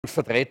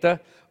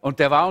Vertreter und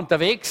der war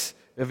unterwegs,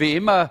 wie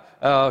immer,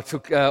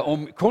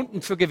 um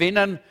Kunden zu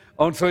gewinnen.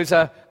 Und so ist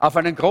er auf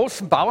einen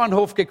großen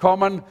Bauernhof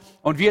gekommen.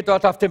 Und wie er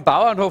dort auf den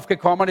Bauernhof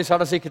gekommen ist,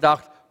 hat er sich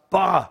gedacht,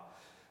 boah,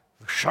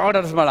 schau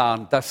dir das mal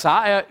an. Da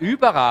sah er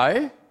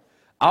überall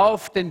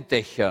auf den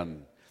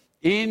Dächern,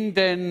 in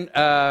den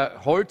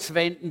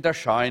Holzwänden der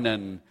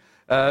Scheunen,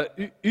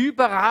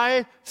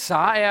 überall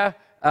sah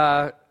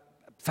er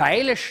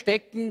Pfeile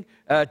stecken,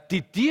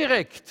 die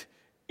direkt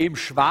im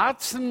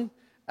Schwarzen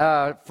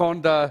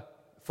von der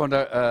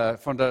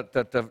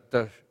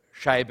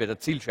Scheibe, der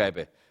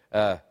Zielscheibe,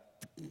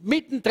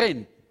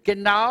 mittendrin,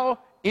 genau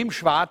im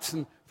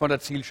Schwarzen von der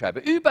Zielscheibe.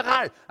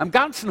 Überall, am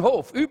ganzen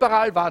Hof,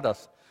 überall war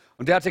das.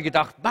 Und er hat sich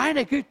gedacht,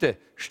 meine Güte,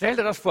 stell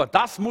dir das vor,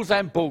 das muss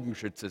ein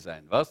Bogenschütze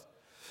sein, was?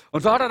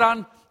 Und so hat er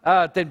dann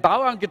den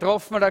Bauern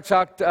getroffen und hat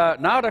gesagt,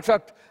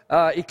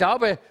 ich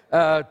glaube,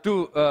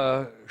 du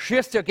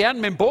schießt ja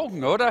gern mit dem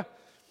Bogen, oder?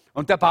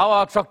 Und der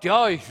Bauer hat gesagt,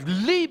 ja, ich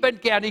liebe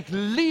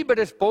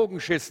das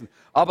Bogenschießen.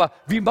 Aber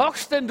wie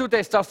machst denn du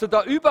das, dass du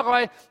da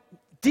überall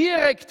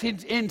direkt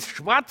ins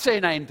Schwarze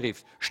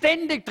hineintriffst?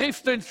 Ständig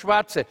triffst du ins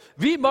Schwarze.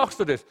 Wie machst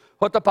du das?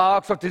 Hat der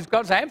Bauer gesagt, das ist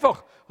ganz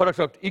einfach. Hat er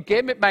gesagt, ich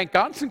gehe mit meinen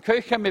ganzen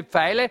Köchern mit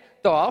Pfeile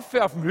da auf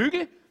den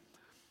Hügel,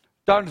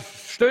 dann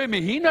stelle ich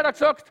mich hin, hat er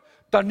gesagt,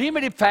 dann nehme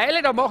ich die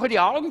Pfeile, dann mache ich die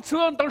Augen zu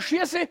und dann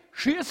schieße.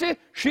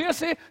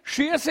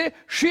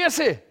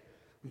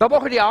 Und dann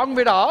mache ich die Augen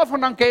wieder auf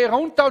und dann gehe ich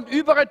runter und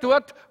überall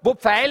dort, wo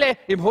Pfeile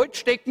im Holz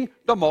stecken,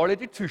 da male ich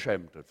die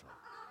Zielscheiben dazu.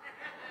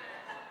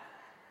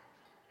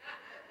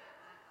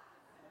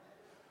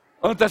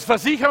 Und das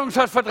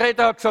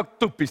Versicherungsvertreter hat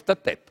gesagt, du bist der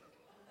Depp.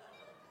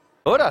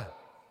 Oder?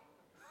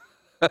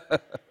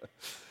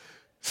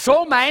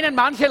 So meinen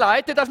manche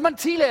Leute, dass man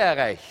Ziele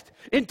erreicht,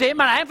 indem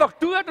man einfach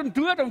tut und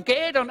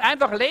geht und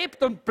einfach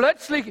lebt und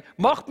plötzlich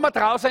macht man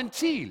daraus ein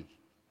Ziel.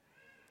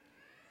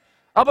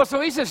 Aber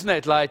so ist es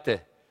nicht,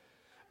 Leute.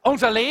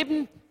 Unser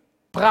Leben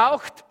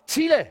braucht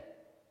Ziele.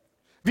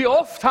 Wie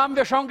oft haben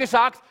wir schon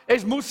gesagt,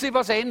 es muss sich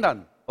was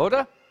ändern,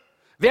 oder?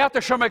 Wer hat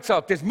das schon mal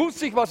gesagt? Es muss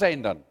sich was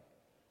ändern.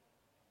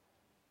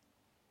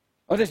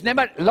 Und jetzt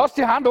lass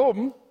die Hand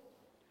oben,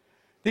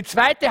 die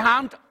zweite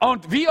Hand,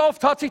 und wie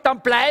oft hat sich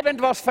dann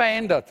bleibend was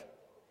verändert?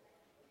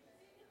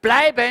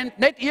 Bleibend,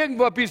 nicht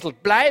irgendwo ein bisschen,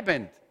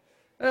 bleibend.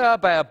 Ja,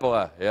 bei ein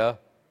paar, ja.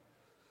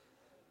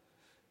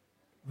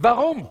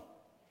 Warum?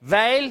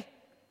 Weil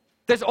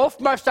das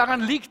oftmals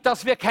daran liegt,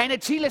 dass wir keine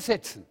Ziele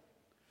setzen.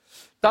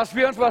 Dass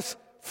wir uns was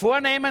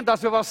vornehmen,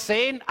 dass wir was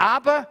sehen,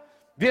 aber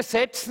wir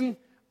setzen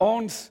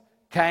uns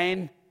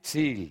kein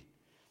Ziel.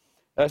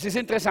 Es ist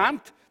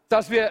interessant,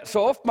 dass wir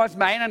so oftmals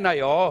meinen,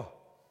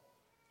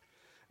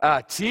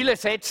 Ziele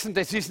setzen,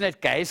 das ist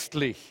nicht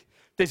geistlich,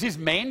 das ist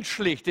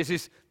menschlich,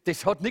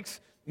 das hat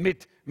nichts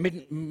mit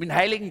dem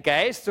Heiligen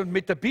Geist und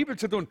mit der Bibel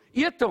zu tun.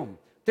 Irrtum,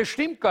 das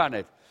stimmt gar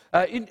nicht.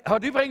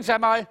 Hat übrigens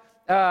einmal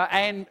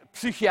ein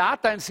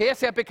Psychiater, ein sehr,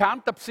 sehr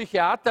bekannter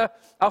Psychiater,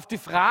 auf die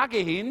Frage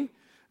hin,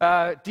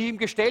 die ihm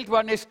gestellt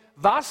worden ist,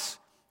 was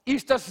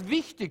ist das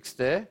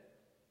Wichtigste,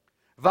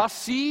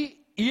 was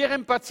Sie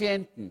Ihrem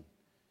Patienten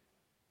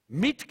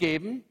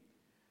mitgeben,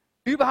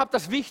 überhaupt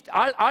das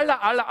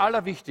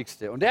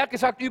Allerwichtigste. Und er hat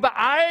gesagt, über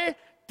all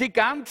die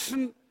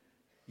ganzen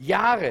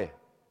Jahre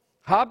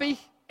habe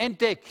ich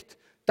entdeckt,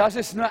 dass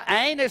es nur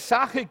eine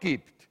Sache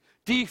gibt,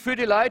 die ich für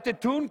die Leute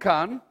tun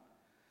kann,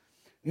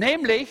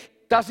 nämlich,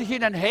 dass ich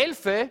ihnen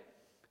helfe,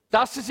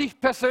 dass sie sich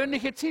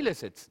persönliche Ziele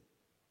setzen.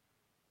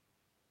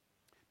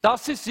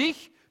 Dass sie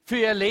sich für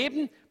ihr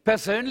Leben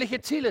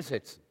persönliche Ziele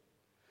setzen.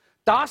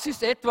 Das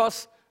ist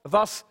etwas,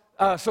 was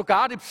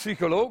sogar die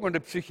Psychologen und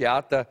die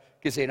Psychiater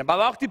gesehen haben.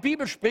 Aber auch die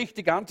Bibel spricht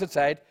die ganze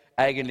Zeit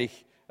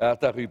eigentlich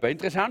darüber.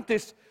 Interessant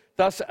ist,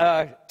 dass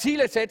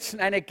Ziele setzen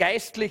eine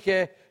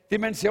geistliche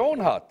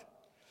Dimension hat.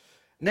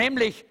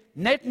 Nämlich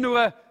nicht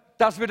nur,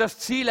 dass wir das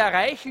Ziel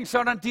erreichen,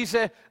 sondern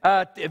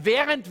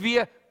während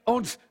wir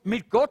uns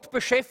mit Gott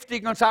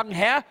beschäftigen und sagen,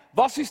 Herr,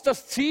 was ist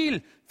das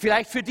Ziel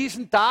vielleicht für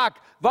diesen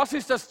Tag? Was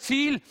ist das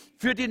Ziel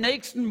für die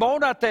nächsten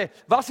Monate?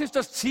 Was ist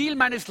das Ziel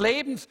meines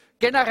Lebens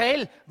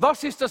generell?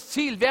 Was ist das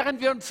Ziel? Während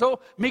wir uns so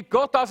mit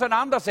Gott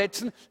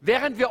auseinandersetzen,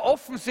 während wir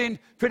offen sind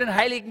für den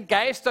Heiligen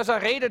Geist, dass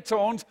er redet zu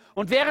uns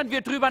und während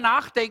wir drüber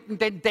nachdenken,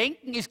 denn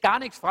Denken ist gar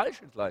nichts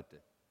Falsches,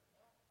 Leute.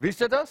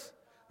 Wisst ihr das?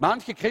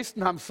 Manche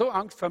Christen haben so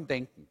Angst vor dem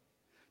Denken.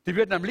 Die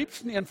würden am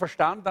liebsten ihren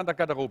Verstand an der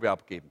Garderobe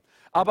abgeben.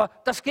 Aber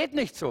das geht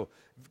nicht so.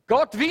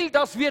 Gott will,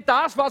 dass wir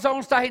das, was er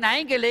uns da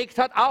hineingelegt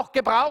hat, auch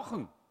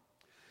gebrauchen.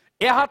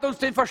 Er hat uns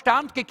den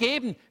Verstand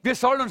gegeben. Wir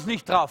sollen uns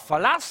nicht darauf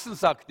verlassen,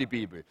 sagt die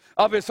Bibel.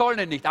 Aber wir sollen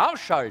ihn nicht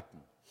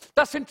ausschalten.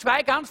 Das sind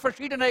zwei ganz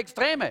verschiedene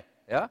Extreme.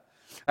 Ja?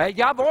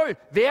 Jawohl,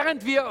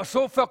 während wir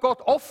so für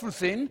Gott offen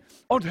sind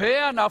und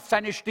hören auf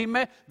seine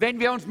Stimme, wenn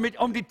wir uns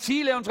um die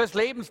Ziele unseres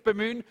Lebens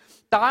bemühen,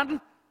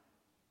 dann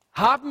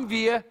haben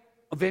wir,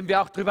 und wenn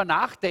wir auch darüber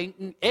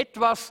nachdenken,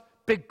 etwas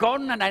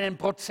begonnen, einen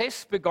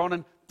Prozess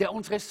begonnen, der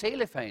unsere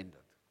Seele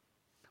verändert.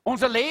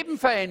 Unser Leben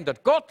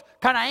verändert. Gott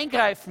kann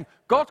eingreifen.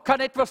 Gott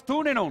kann etwas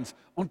tun in uns.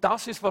 Und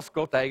das ist, was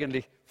Gott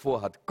eigentlich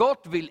vorhat.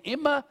 Gott will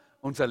immer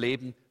unser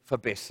Leben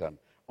verbessern.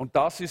 Und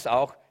das ist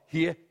auch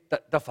hier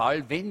der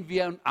Fall, wenn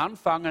wir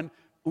anfangen,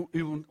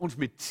 uns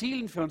mit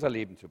Zielen für unser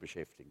Leben zu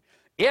beschäftigen.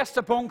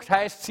 Erster Punkt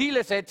heißt,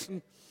 Ziele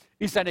setzen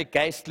ist eine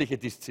geistliche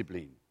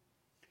Disziplin.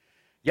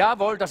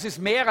 Jawohl, das ist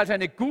mehr als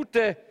eine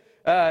gute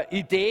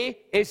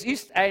Idee, es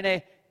ist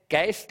eine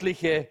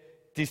geistliche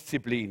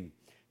Disziplin.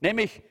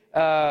 Nämlich,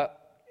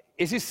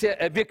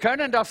 wir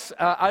können das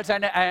als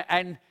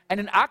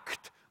einen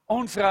Akt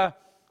unserer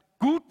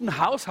guten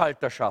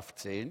Haushalterschaft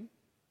sehen,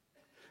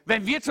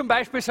 wenn wir zum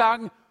Beispiel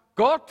sagen,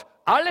 Gott,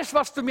 alles,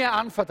 was du mir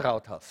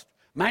anvertraut hast,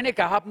 meine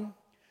Gaben,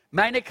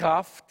 meine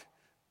Kraft,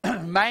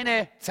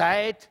 meine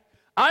Zeit,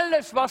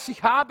 alles, was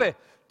ich habe,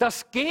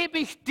 das gebe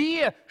ich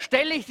dir,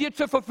 stelle ich dir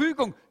zur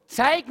Verfügung.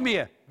 Zeig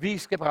mir, wie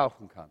ich es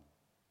gebrauchen kann.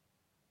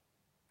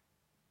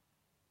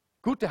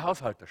 Gute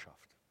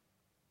Haushalterschaft.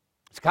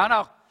 Es kann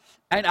auch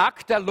ein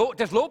Akt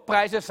des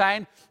Lobpreises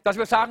sein, dass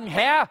wir sagen,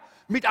 Herr,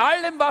 mit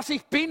allem, was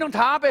ich bin und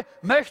habe,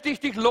 möchte ich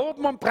dich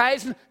loben und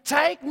preisen.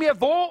 Zeig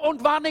mir, wo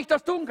und wann ich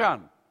das tun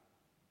kann.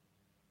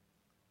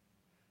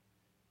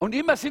 Und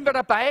immer sind wir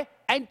dabei,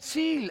 ein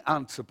Ziel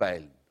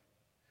anzupeilen.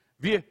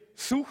 Wir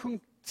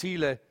suchen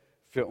Ziele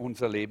für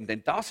unser Leben,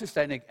 denn das ist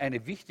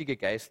eine wichtige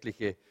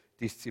geistliche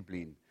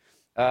Disziplin.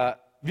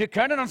 Wir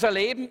können unser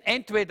Leben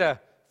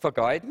entweder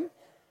vergeuden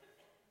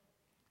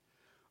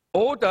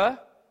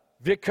oder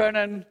wir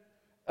können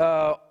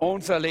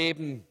unser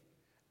Leben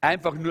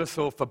einfach nur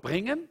so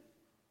verbringen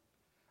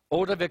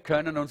oder wir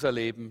können unser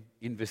Leben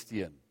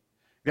investieren.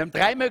 Wir haben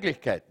 3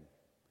 Möglichkeiten.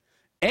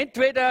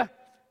 Entweder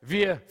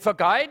wir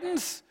vergeuden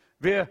es,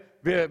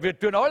 wir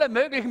tun alle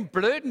möglichen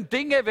blöden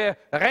Dinge, wir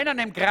rennen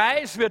im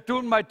Kreis, wir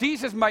tun mal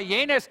dieses, mal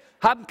jenes,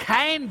 haben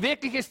kein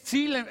wirkliches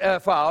Ziel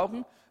vor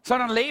Augen,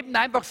 sondern leben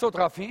einfach so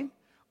drauf hin.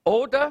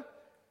 Oder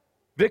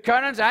wir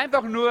können es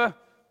einfach nur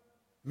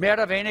mehr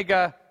oder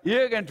weniger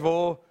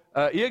irgendwo,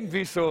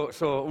 irgendwie so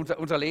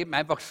unser Leben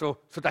einfach so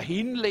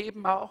dahin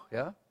leben auch.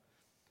 Ja?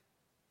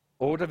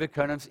 Oder wir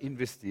können es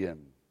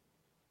investieren.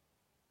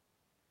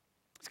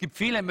 Es gibt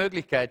viele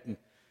Möglichkeiten,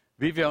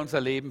 wie wir unser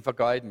Leben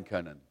vergeuden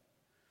können.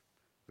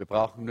 Wir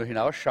brauchen nur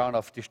hinausschauen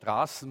auf die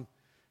Straßen.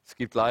 Es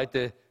gibt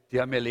Leute, die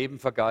haben ihr Leben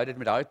vergeudet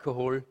mit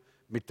Alkohol,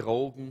 mit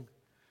Drogen.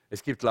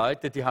 Es gibt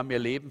Leute, die haben ihr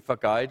Leben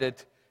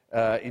vergeudet,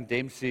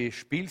 indem sie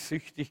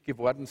spielsüchtig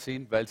geworden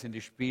sind, weil sie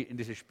in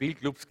diese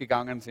Spielclubs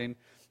gegangen sind.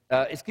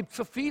 Es gibt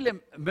so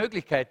viele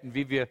Möglichkeiten,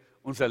 wie wir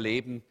unser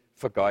Leben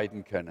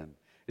vergeuden können.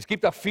 Es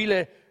gibt auch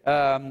viele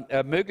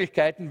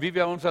Möglichkeiten, wie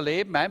wir unser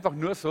Leben einfach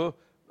nur so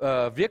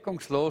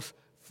wirkungslos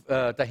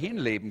dahin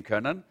leben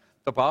können.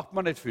 Da braucht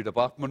man nicht viel, da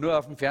braucht man nur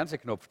auf den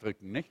Fernsehknopf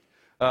drücken, nicht?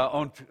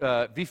 Und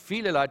wie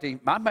viele Leute,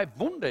 manchmal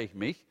wundere ich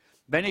mich,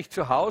 wenn ich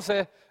zu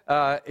Hause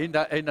in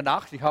der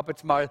Nacht, ich habe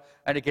jetzt mal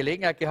eine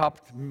Gelegenheit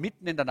gehabt,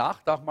 mitten in der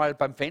Nacht auch mal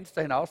beim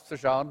Fenster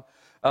hinauszuschauen,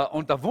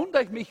 und da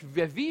wundere ich mich,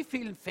 wie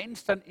vielen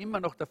Fenstern immer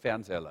noch der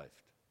Fernseher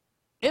läuft.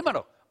 Immer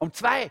noch, um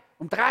 2,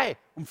 um 3,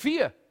 um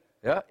 4,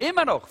 ja?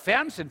 Immer noch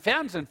Fernsehen,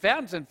 Fernsehen,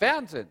 Fernsehen,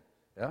 Fernsehen.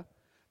 Ja?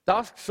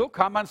 So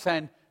kann man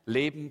sein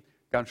Leben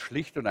ganz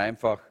schlicht und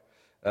einfach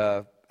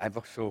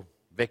so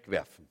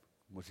wegwerfen,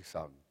 muss ich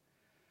sagen.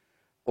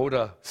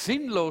 Oder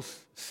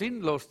sinnlos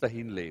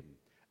dahin leben.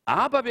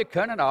 Aber wir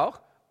können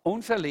auch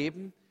unser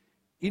Leben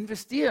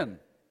investieren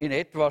in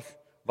etwas,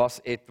 was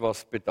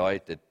etwas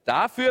bedeutet.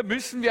 Dafür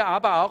müssen wir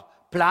aber auch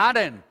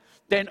planen.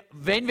 Denn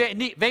wenn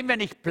wir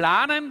nicht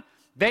planen,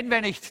 wenn wir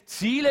nicht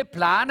Ziele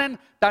planen,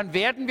 dann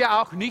werden wir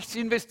auch nichts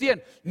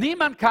investieren.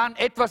 Niemand kann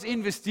etwas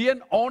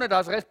investieren, ohne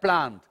dass er es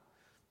plant.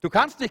 Du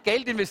kannst nicht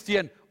Geld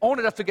investieren,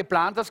 ohne dass du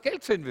geplant hast,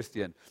 Geld zu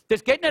investieren.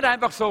 Das geht nicht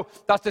einfach so,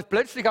 dass das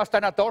plötzlich aus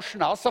deiner Tasche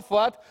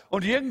rausfährt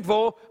und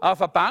irgendwo auf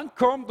eine Bank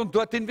kommt und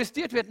dort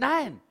investiert wird.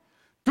 Nein,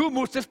 du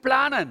musst es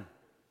planen.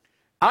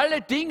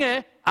 Alle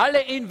Dinge,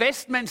 alle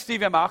Investments,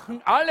 die wir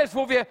machen, alles,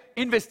 wo wir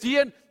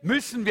investieren,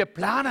 müssen wir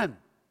planen.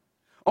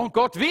 Und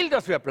Gott will,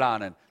 dass wir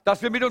planen,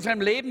 dass wir mit unserem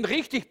Leben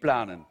richtig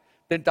planen.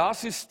 Denn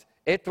das ist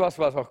etwas,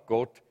 was auch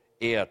Gott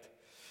ehrt.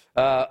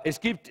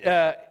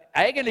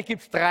 Eigentlich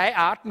gibt es 3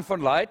 Arten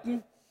von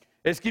Leuten.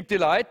 Es gibt die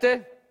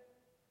Leute,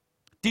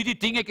 die die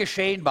Dinge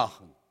geschehen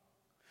machen.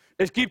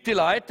 Es gibt die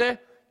Leute,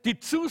 die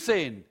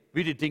zusehen,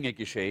 wie die Dinge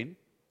geschehen.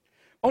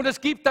 Und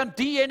es gibt dann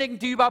diejenigen,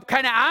 die überhaupt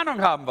keine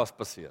Ahnung haben, was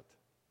passiert.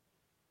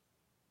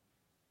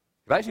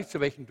 Ich weiß nicht, zu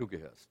welchen du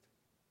gehörst.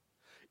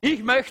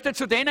 Ich möchte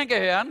zu denen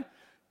gehören,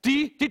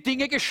 die die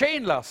Dinge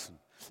geschehen lassen.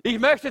 Ich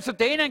möchte zu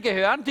denen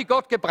gehören, die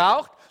Gott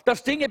gebraucht,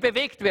 dass Dinge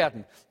bewegt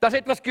werden, dass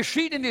etwas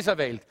geschieht in dieser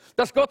Welt,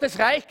 dass Gottes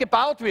Reich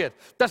gebaut wird,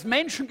 dass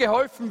Menschen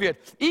geholfen wird.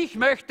 Ich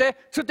möchte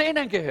zu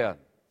denen gehören.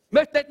 Ich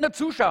möchte nicht nur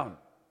zuschauen.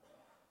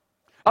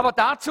 Aber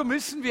dazu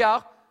müssen wir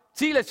auch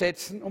Ziele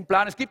setzen und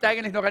planen. Es gibt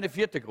eigentlich noch eine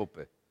 4.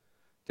 Gruppe.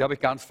 Die habe ich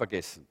ganz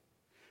vergessen.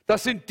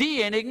 Das sind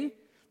diejenigen,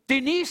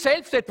 die nie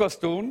selbst etwas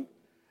tun,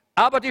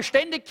 aber die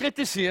ständig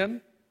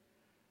kritisieren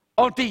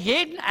und die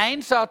jeden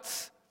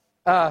Einsatz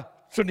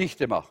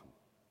zunichte machen.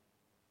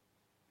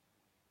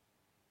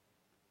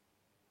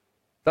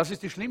 Das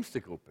ist die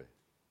schlimmste Gruppe.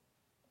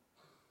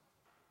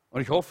 Und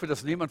ich hoffe,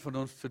 dass niemand von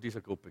uns zu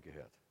dieser Gruppe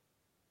gehört.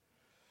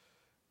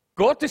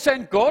 Gott ist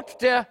ein Gott,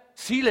 der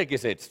Ziele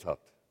gesetzt hat.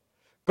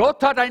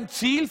 Gott hat ein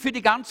Ziel für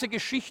die ganze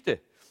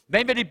Geschichte.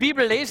 Wenn wir die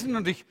Bibel lesen,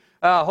 und ich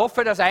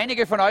hoffe, dass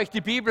einige von euch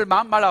die Bibel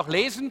manchmal auch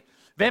lesen,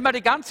 wenn man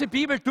die ganze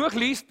Bibel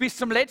durchliest bis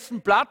zum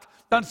letzten Blatt,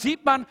 dann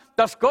sieht man,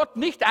 dass Gott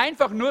nicht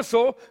einfach nur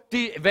so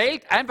die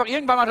Welt einfach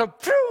irgendwann mal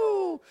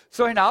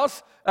so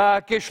hinaus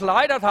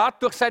geschleudert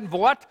hat durch sein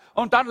Wort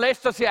und dann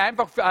lässt er sie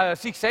einfach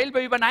sich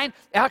selber über. Nein,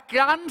 er hat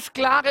ganz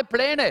klare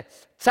Pläne,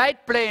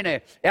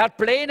 Zeitpläne. Er hat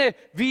Pläne,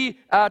 wie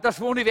das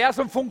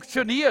Universum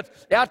funktioniert.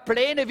 Er hat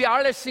Pläne, wie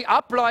alles sich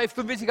abläuft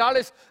und wie sich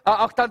alles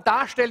auch dann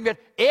darstellen wird.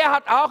 Er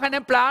hat auch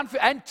einen Plan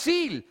für ein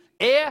Ziel.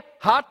 Er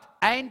hat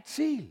ein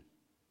Ziel.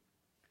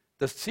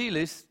 Das Ziel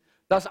ist,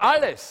 dass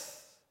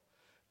alles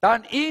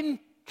dann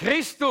in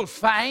Christus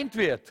vereint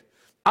wird.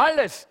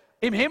 Alles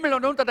im Himmel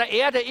und unter der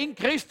Erde in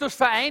Christus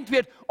vereint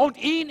wird und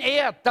ihn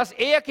ehrt, dass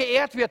er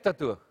geehrt wird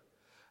dadurch.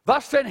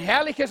 Was für ein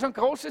herrliches und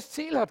großes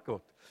Ziel hat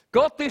Gott.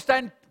 Gott ist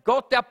ein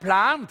Gott, der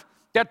plant,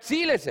 der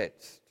Ziele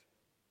setzt.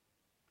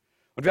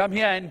 Und wir haben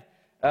hier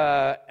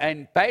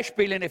ein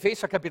Beispiel in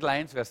Epheser Kapitel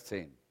 1, Vers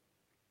 10.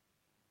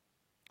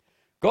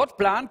 Gott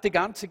plant die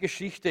ganze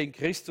Geschichte in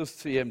Christus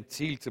zu ihrem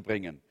Ziel zu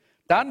bringen.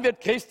 Dann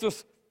wird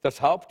Christus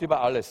das Haupt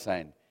über alles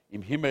sein,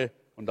 im Himmel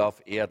und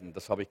auf Erden.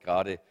 Das habe ich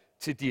gerade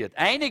zitiert.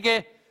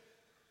 Einige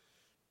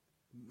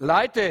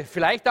Leute,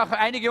 vielleicht auch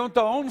einige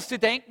unter uns, die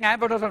denken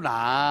einfach nur so,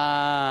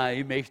 na,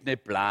 ich möchte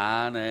nicht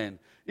planen.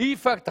 Ich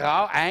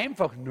vertraue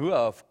einfach nur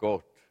auf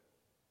Gott.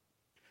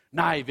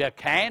 Nein, ich werde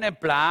keinen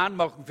Plan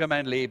machen für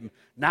mein Leben.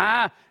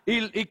 Nein,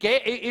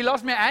 ich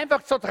lasse mich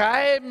einfach so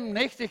treiben.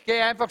 Nicht? Ich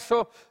gehe einfach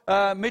so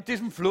mit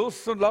diesem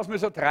Fluss und lasse mich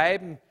so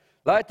treiben.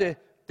 Leute,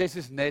 das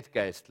ist nicht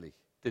geistlich.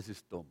 Das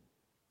ist dumm.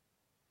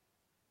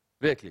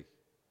 Wirklich.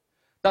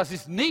 Das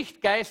ist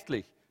nicht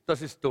geistlich.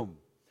 Das ist dumm.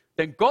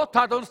 Denn Gott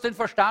hat uns den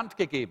Verstand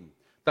gegeben,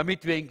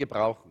 damit wir ihn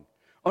gebrauchen.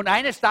 Und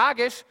eines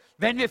Tages,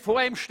 wenn wir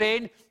vor ihm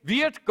stehen,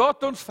 wird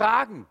Gott uns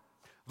fragen,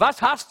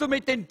 was hast du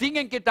mit den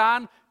Dingen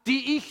getan,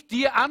 die ich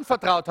dir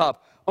anvertraut habe?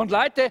 Und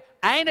Leute,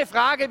 eine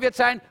Frage wird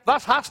sein,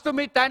 was hast du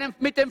mit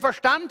dem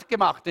Verstand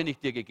gemacht, den ich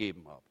dir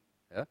gegeben habe?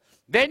 Ja?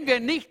 Wenn wir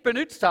ihn nicht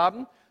benutzt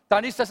haben,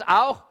 dann ist das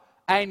auch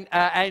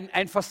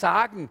ein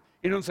Versagen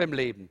in unserem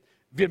Leben.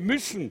 Wir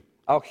müssen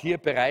auch hier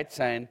bereit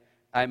sein,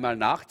 einmal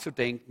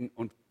nachzudenken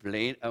und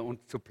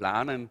zu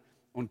planen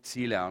und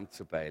Ziele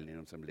anzupeilen in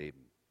unserem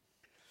Leben.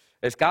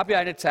 Es gab ja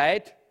eine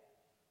Zeit,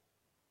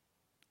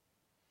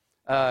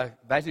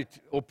 weiß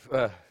nicht, ob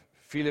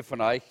viele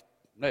von euch,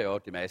 naja,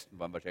 die meisten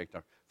waren wahrscheinlich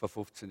noch vor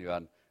 15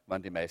 Jahren,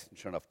 waren die meisten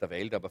schon auf der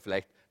Welt, aber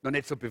vielleicht noch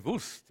nicht so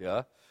bewusst.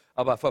 Ja.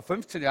 Aber vor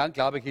 15 Jahren,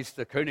 glaube ich, ist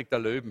der König der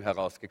Löwen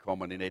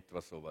herausgekommen, in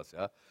etwa sowas.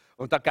 Ja.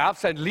 Und da gab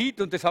es ein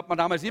Lied und das hat man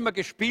damals immer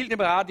gespielt im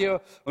Radio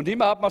und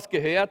immer hat man es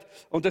gehört.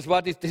 Und das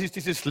ist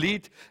dieses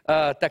Lied,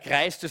 der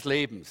Kreis des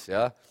Lebens.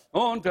 Ja.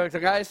 Und der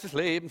Kreis des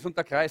Lebens und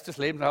der Kreis des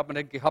Lebens, da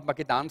hat man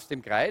getanzt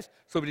im Kreis,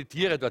 so wie die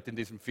Tiere dort in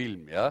diesem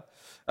Film. Ja.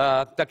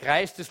 Der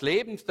Kreis des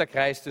Lebens, der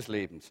Kreis des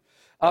Lebens.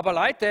 Aber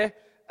Leute,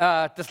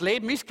 das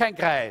Leben ist kein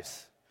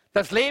Kreis.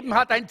 Das Leben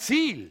hat ein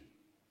Ziel.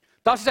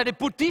 Das ist eine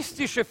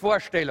buddhistische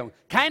Vorstellung,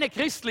 keine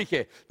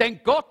christliche.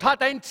 Denn Gott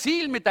hat ein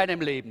Ziel mit deinem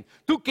Leben.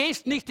 Du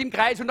gehst nicht im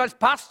Kreis und als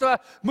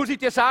Pastor muss ich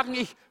dir sagen,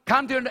 ich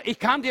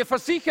kann dir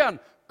versichern,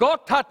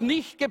 Gott hat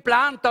nicht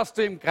geplant, dass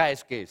du im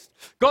Kreis gehst.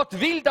 Gott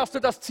will, dass du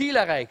das Ziel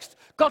erreichst.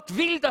 Gott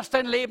will, dass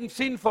dein Leben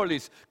sinnvoll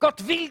ist.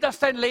 Gott will, dass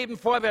dein Leben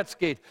vorwärts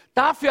geht.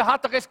 Dafür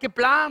hat er es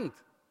geplant.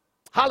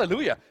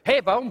 Halleluja.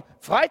 Hey, warum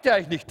freut ihr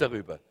euch nicht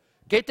darüber?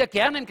 Geht ihr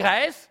gern im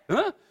Kreis?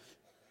 Hm?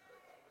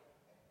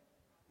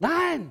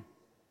 Nein.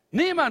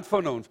 Niemand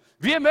von uns.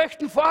 Wir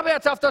möchten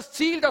vorwärts auf das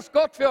Ziel, das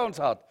Gott für uns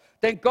hat.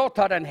 Denn Gott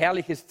hat ein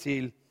herrliches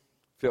Ziel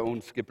für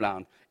uns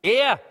geplant.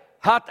 Er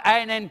hat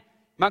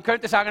man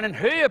könnte sagen, einen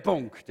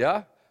Höhepunkt.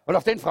 Ja? Und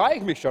auf den freue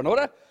ich mich schon,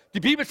 oder?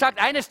 Die Bibel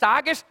sagt, eines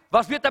Tages,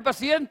 was wird da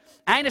passieren?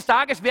 Eines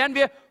Tages werden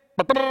wir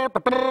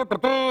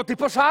die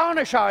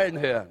Posaune schallen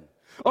hören.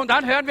 Und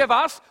dann hören wir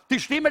was? Die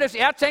Stimme des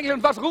Erzengels.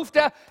 Und was ruft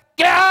er?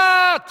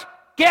 Gerhard!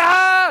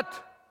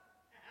 Gerhard!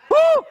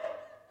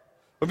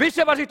 Und wisst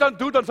ihr, was ich dann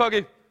tue? Dann sage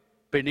ich,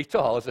 bin ich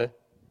zu Hause.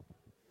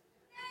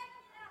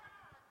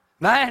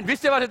 Nein,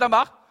 wisst ihr, was ich da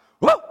mache?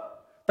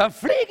 Dann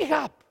fliege ich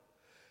ab.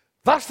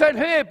 Was für ein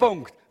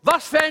Höhepunkt,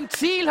 was für ein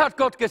Ziel hat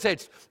Gott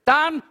gesetzt.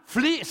 Dann,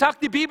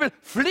 sagt die Bibel,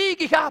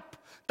 fliege ich ab.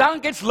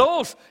 Dann geht's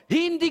los,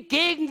 in die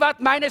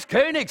Gegenwart meines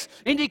Königs,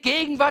 in die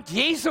Gegenwart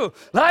Jesu.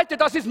 Leute,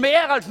 das ist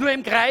mehr als nur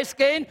im Kreis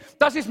gehen,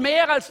 das ist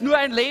mehr als nur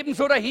ein Leben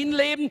so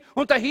dahinleben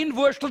und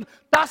dahinwurschteln.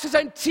 Das ist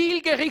ein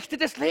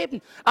zielgerichtetes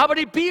Leben. Aber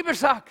die Bibel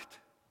sagt,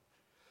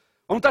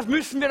 und das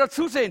müssen wir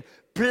dazu sehen,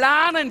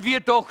 planen wir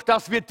doch,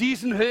 dass wir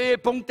diesen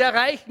Höhepunkt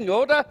erreichen,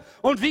 oder?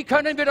 Und wie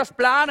können wir das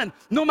planen?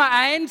 Nummer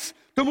 1,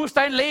 du musst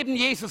dein Leben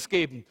Jesus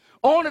geben.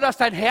 Ohne dass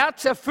dein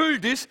Herz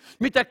erfüllt ist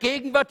mit der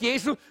Gegenwart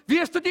Jesu,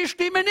 wirst du die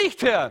Stimme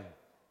nicht hören.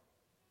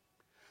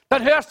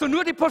 Dann hörst du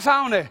nur die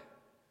Posaune.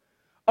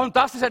 Und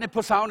das ist eine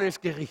Posaune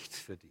des Gerichts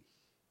für dich.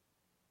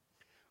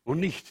 Und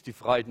nicht die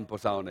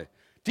Freudenposaune,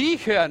 die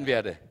ich hören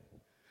werde,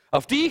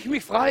 auf die ich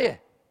mich freue.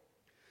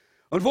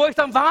 Und wo ich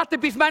dann warte,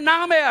 bis mein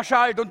Name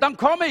erschallt und dann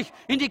komme ich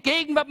in die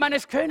Gegenwart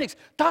meines Königs.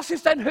 Das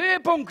ist ein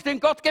Höhepunkt, den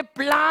Gott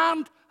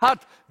geplant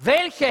hat.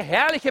 Welche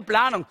herrliche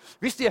Planung.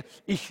 Wisst ihr,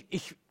 ich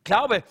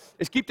glaube,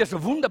 es gibt ja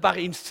so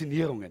wunderbare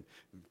Inszenierungen.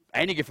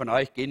 Einige von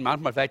euch gehen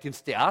manchmal vielleicht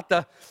ins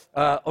Theater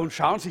und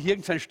schauen sich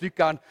irgendein Stück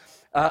an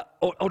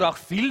oder auch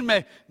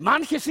Filme.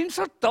 Manche sind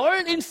so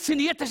toll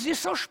inszeniert, das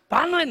ist so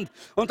spannend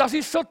und das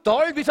ist so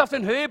toll, wie es auf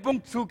den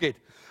Höhepunkt zugeht.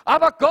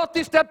 Aber Gott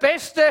ist der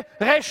beste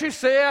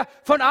Regisseur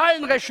von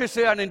allen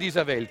Regisseuren in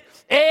dieser Welt.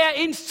 Er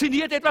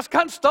inszeniert etwas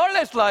ganz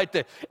Tolles,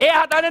 Leute.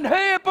 Er hat einen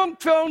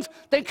Höhepunkt für uns,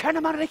 den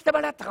können wir nicht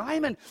einmal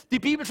erträumen. Die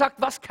Bibel sagt,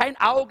 was kein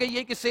Auge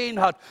je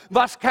gesehen hat,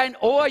 was kein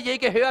Ohr je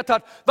gehört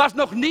hat, was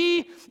noch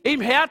nie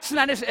im Herzen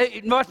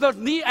was noch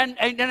nie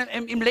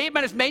im Leben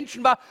eines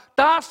Menschen war,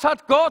 das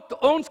hat Gott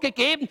uns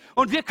gegeben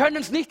und wir können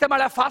es nicht einmal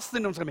erfassen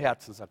in unserem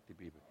Herzen, sagt die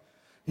Bibel.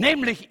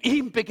 Nämlich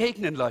ihm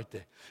begegnen,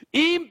 Leute.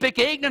 Ihm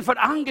begegnen von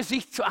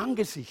Angesicht zu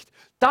Angesicht.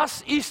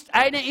 Das ist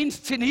eine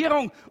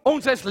Inszenierung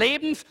unseres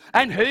Lebens,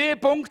 ein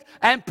Höhepunkt,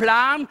 ein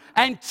Plan,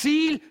 ein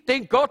Ziel,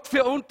 das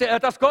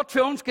Gott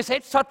für uns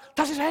gesetzt hat.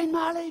 Das ist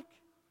einmalig.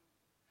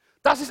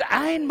 Das ist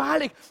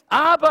einmalig.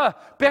 Aber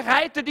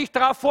bereite dich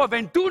darauf vor,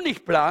 wenn du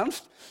nicht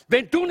planst,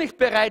 wenn du nicht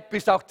bereit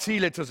bist, auch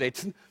Ziele zu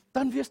setzen,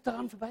 dann wirst du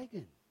daran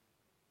vorbeigehen.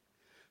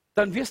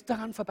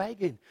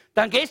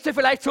 Dann gehst du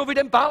vielleicht so wie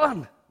den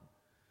Bauern.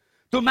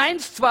 Du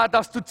meinst zwar,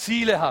 dass du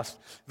Ziele hast.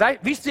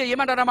 Wisst ihr,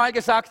 jemand hat einmal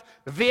gesagt,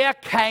 wer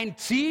kein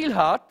Ziel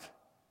hat,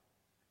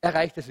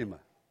 erreicht es immer.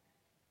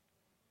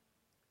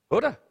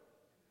 Oder?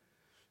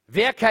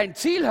 Wer kein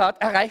Ziel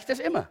hat, erreicht es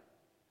immer.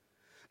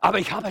 Aber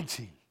ich habe ein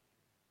Ziel.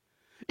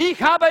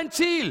 Ich habe ein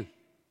Ziel.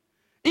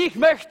 Ich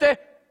möchte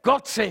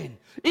Gott sehen.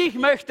 Ich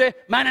möchte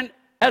meinen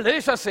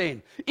Erlöser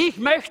sehen. Ich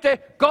möchte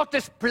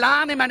Gottes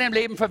Plan in meinem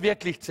Leben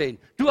verwirklicht sehen.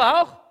 Du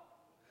auch?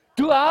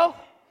 Du auch?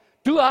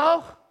 Du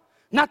auch?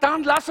 Na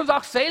dann lass uns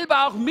auch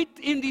selber auch mit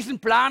in diesen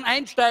Plan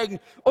einsteigen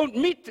und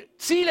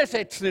mit Ziele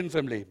setzen in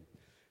unserem Leben.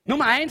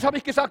 Nummer 1 habe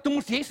ich gesagt, du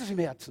musst Jesus im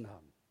Herzen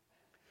haben.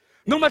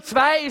 Nummer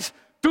 2 ist,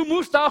 du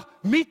musst auch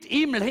mit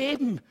ihm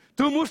leben.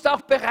 Du musst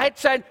auch bereit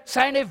sein,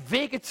 seine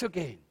Wege zu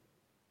gehen.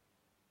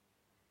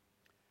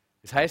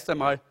 Das heißt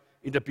einmal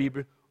in der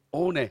Bibel,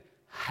 ohne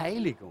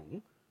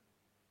Heiligung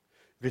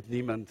wird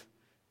niemand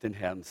den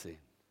Herrn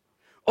sehen.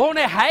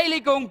 Ohne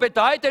Heiligung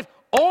bedeutet,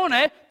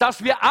 ohne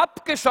dass wir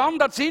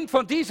abgesondert sind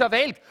von dieser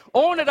Welt,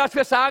 ohne dass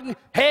wir sagen,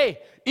 hey,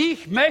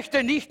 ich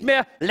möchte nicht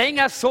mehr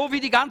länger so wie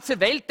die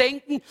ganze Welt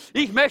denken,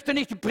 ich möchte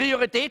nicht die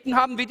Prioritäten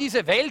haben wie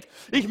diese Welt,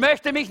 ich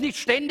möchte mich nicht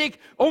ständig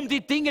um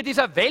die Dinge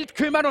dieser Welt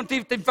kümmern und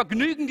dem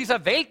Vergnügen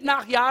dieser Welt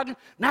nachjagen.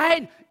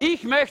 Nein,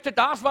 ich möchte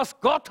das, was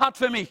Gott hat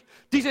für mich,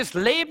 dieses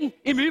Leben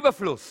im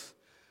Überfluss.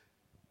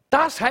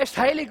 Das heißt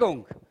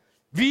Heiligung.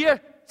 Wir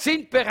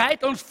sind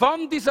bereit, uns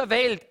von dieser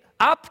Welt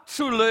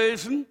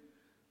abzulösen,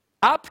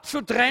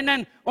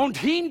 abzutrennen und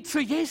hin zu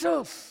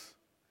Jesus.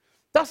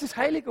 Das ist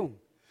Heiligung.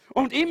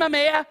 Und immer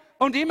mehr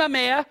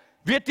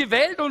wird die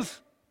Welt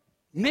uns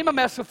nimmer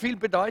mehr so viel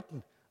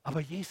bedeuten. Aber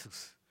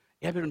Jesus,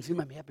 er wird uns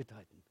immer mehr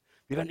bedeuten.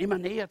 Wir werden immer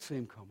näher zu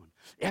ihm kommen.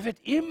 Er wird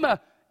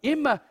immer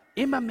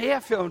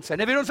mehr für uns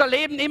sein. Er wird unser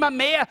Leben immer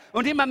mehr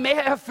und immer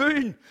mehr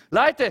erfüllen.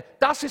 Leute,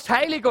 das ist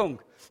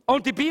Heiligung.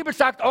 Und die Bibel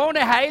sagt,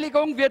 ohne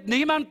Heiligung wird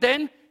niemand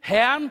den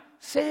Herrn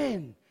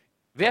sehen.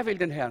 Wer will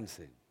den Herrn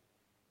sehen?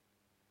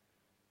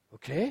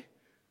 Okay?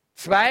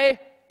 2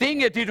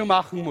 Dinge, die du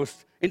machen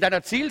musst in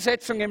deiner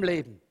Zielsetzung im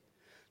Leben,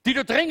 die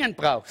du dringend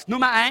brauchst.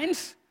 Nummer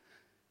 1,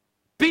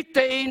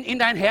 bitte ihn, in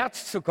dein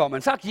Herz zu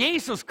kommen. Sag,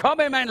 Jesus,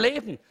 komm in mein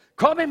Leben,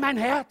 komm in mein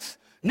Herz,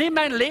 nimm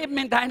mein Leben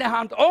in deine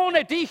Hand.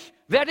 Ohne dich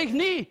werde ich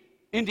nie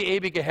in die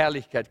ewige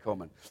Herrlichkeit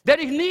kommen,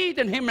 werde ich nie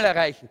den Himmel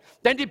erreichen.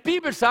 Denn die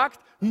Bibel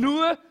sagt,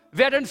 nur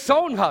wer den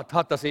Sohn hat,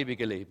 hat das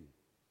ewige Leben.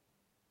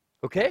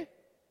 Okay?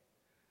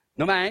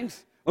 Nummer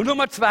 1. Und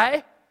Nummer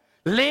 2,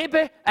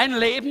 lebe ein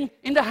Leben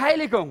in der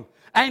Heiligung.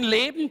 Ein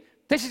Leben,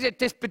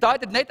 das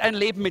bedeutet nicht ein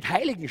Leben mit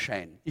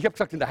Heiligenschein. Ich habe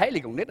gesagt, in der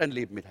Heiligung, nicht ein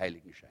Leben mit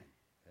Heiligenschein.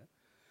 Ja?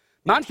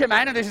 Manche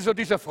meinen, das ist so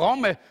diese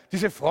fromme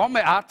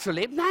Art zu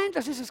leben. Nein,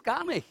 das ist es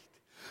gar nicht.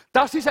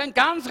 Das ist ein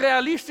ganz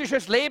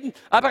realistisches Leben,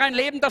 aber ein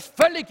Leben, das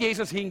völlig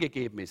Jesus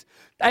hingegeben ist.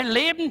 Ein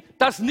Leben,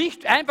 das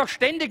nicht einfach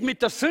ständig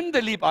mit der Sünde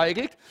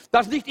liebäugelt,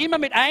 das nicht immer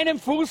mit einem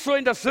Fuß so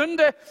in der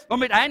Sünde und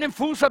mit einem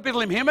Fuß ein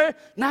bisschen im Himmel.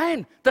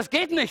 Nein, das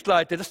geht nicht,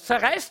 Leute, das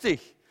zerreißt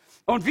dich.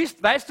 Und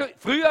weißt du,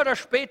 früher oder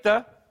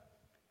später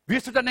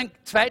wirst du dann den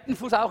zweiten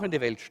Fuß auch in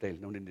die Welt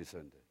stellen und in die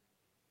Sünde.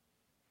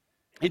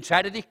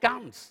 Entscheide dich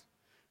ganz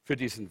für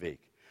diesen Weg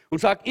und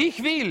sag,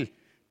 ich will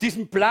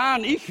diesen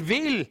Plan, ich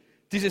will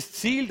dieses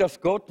Ziel, das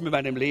Gott mit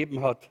meinem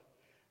Leben hat,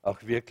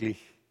 auch wirklich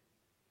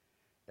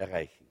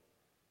erreichen.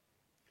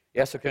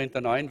 1. Korinther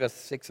 9,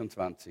 Vers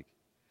 26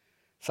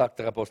 sagt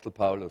der Apostel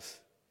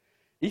Paulus,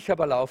 ich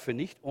aber laufe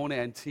nicht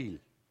ohne ein Ziel.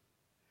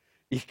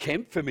 Ich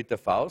kämpfe mit der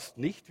Faust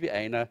nicht wie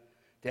einer,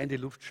 der in die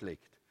Luft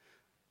schlägt.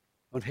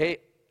 Und hey,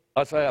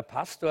 als euer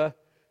Pastor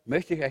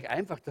möchte ich euch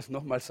einfach das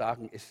nochmal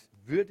sagen, ich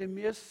würde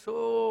mich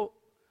so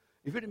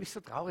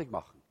traurig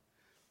machen,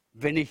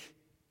 wenn ich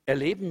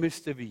erleben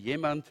müsste, wie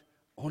jemand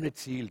ohne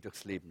Ziel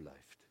durchs Leben läuft.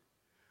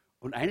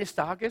 Und eines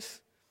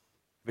Tages,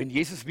 wenn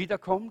Jesus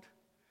wiederkommt,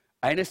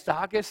 eines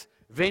Tages,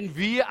 wenn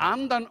wir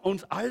anderen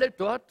uns alle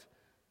dort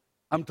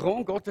am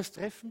Thron Gottes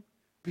treffen,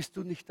 bist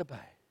du nicht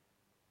dabei.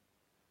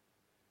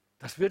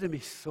 Das würde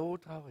mich so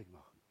traurig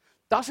machen.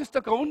 Das ist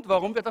der Grund,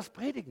 warum wir das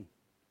predigen.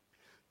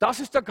 Das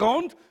ist der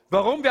Grund,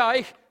 warum wir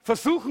euch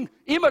versuchen,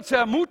 immer zu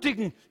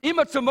ermutigen,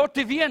 immer zu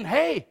motivieren.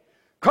 Hey,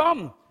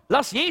 komm,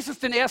 lass Jesus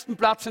den ersten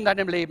Platz in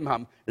deinem Leben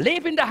haben.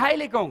 Lebe in der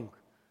Heiligung.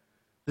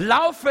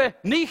 Laufe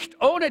nicht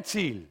ohne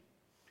Ziel.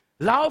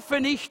 Laufe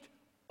nicht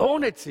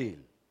ohne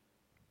Ziel.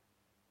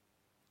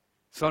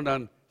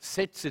 Sondern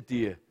setze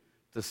dir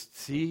das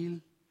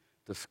Ziel,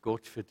 das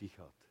Gott für dich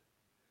hat.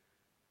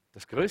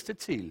 Das größte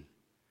Ziel,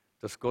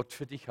 das Gott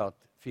für dich hat,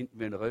 finden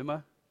wir in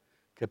Römer,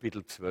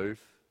 Kapitel 12,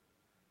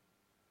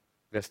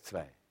 Vers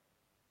 2.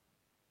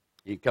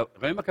 In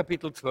Römer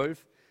Kapitel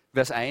 12,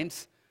 Vers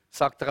 1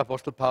 sagt der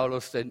Apostel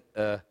Paulus,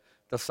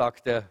 das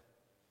sagt er,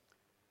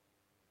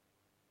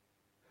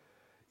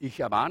 ich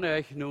ermahne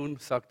euch nun,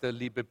 sagt er,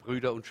 liebe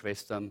Brüder und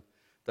Schwestern,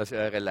 dass ihr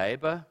eure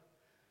Leiber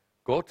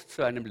Gott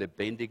zu einem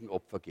lebendigen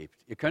Opfer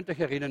gebt. Ihr könnt euch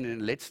erinnern, in den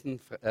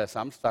letzten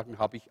Samstagen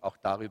habe ich auch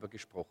darüber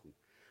gesprochen.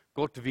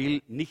 Gott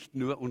will nicht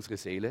nur unsere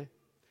Seele,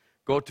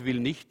 Gott will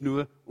nicht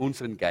nur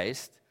unseren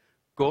Geist,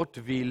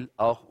 Gott will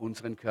auch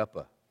unseren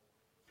Körper.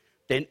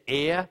 Denn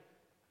er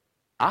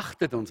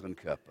achtet unseren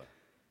Körper.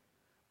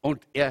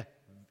 Und er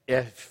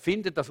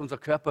findet, dass unser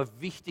Körper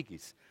wichtig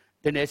ist.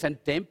 Denn er ist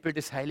ein Tempel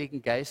des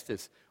Heiligen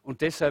Geistes.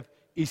 Und deshalb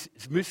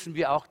müssen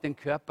wir auch den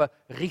Körper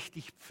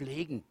richtig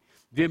pflegen.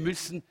 Wir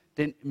müssen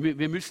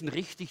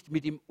richtig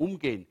mit ihm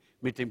umgehen,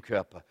 mit dem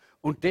Körper.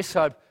 Und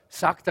deshalb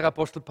sagt der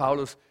Apostel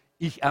Paulus,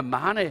 ich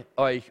ermahne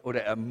euch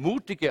oder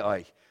ermutige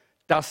euch,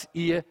 dass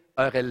ihr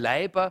eure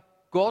Leiber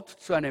Gott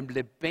zu einem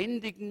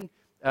lebendigen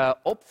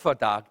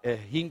Opfer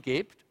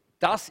hingebt.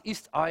 Das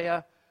ist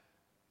euer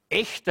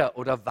echter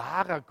oder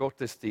wahrer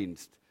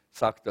Gottesdienst,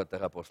 sagt dort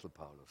der Apostel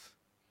Paulus.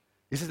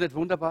 Ist es nicht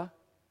wunderbar?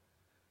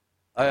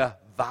 Euer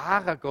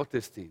wahrer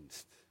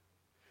Gottesdienst.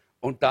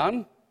 Und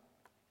dann,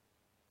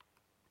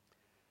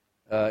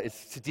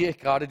 jetzt zitiere ich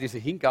gerade diese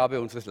Hingabe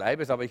unseres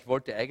Leibes, aber ich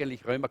wollte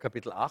eigentlich Römer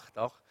Kapitel 8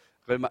 auch,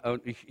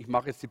 ich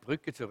mache jetzt die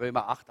Brücke zu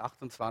Römer 8,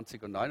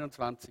 28 und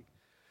 29,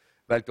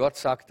 weil dort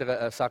sagt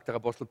der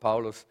Apostel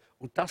Paulus,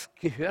 und das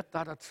gehört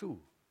da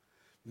dazu,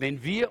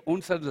 wenn wir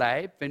unseren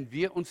Leib, wenn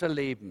wir unser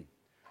Leben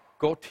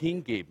Gott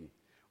hingeben,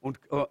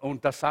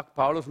 und das sagt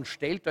Paulus, und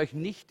stellt euch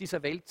nicht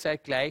dieser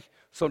Weltzeit gleich,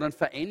 sondern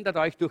verändert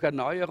euch durch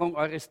Erneuerung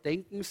eures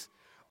Denkens,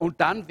 und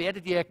dann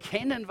werdet ihr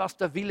erkennen, was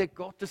der Wille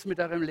Gottes mit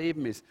eurem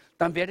Leben ist.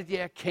 Dann werdet ihr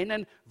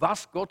erkennen,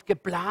 was Gott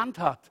geplant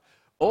hat.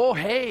 Oh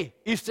hey,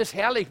 ist es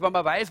herrlich, wenn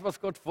man weiß, was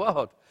Gott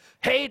vorhat.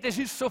 Hey, das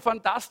ist so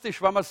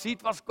fantastisch, wenn man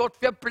sieht, was Gott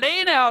für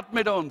Pläne hat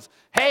mit uns.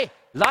 Hey,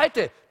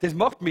 Leute, das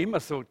macht mich immer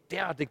so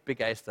derartig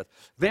begeistert.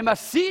 Wenn man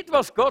sieht,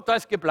 was Gott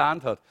alles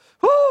geplant hat,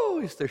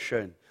 ist das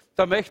schön.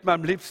 Da möchte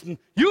man am liebsten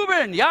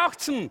jubeln,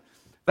 jauchzen,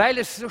 weil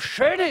es so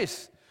schön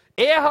ist.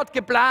 Er hat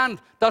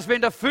geplant, dass wir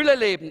in der Fülle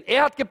leben.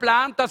 Er hat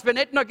geplant, dass wir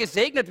nicht nur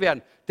gesegnet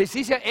werden. Das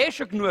ist ja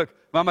schon genug,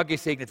 wenn wir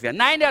gesegnet werden.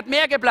 Nein, er hat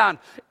mehr geplant.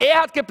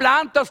 Er hat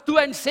geplant, dass du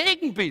ein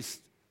Segen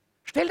bist.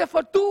 Stell dir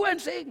vor, du ein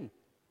Segen.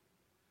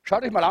 Schau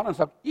dich mal an und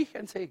sag, ich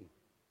ein Segen.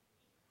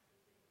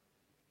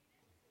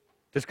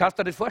 Das kannst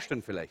du dir nicht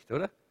vorstellen vielleicht,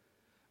 oder?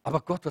 Aber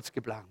Gott hat es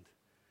geplant.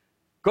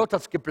 Gott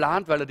hat es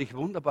geplant, weil er dich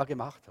wunderbar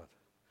gemacht hat.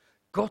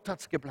 Gott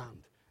hat es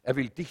geplant. Er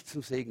will dich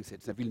zum Segen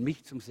setzen. Er will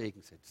mich zum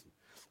Segen setzen.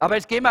 Aber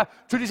jetzt gehen wir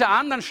zu dieser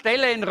anderen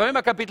Stelle in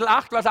Römer Kapitel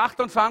 8, Vers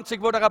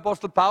 28, wo der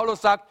Apostel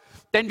Paulus sagt,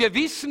 denn wir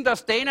wissen,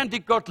 dass denen,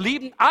 die Gott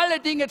lieben, alle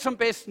Dinge zum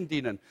Besten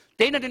dienen.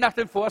 Denen, die nach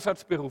dem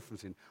Vorsatz berufen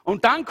sind.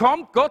 Und dann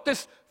kommt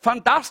Gottes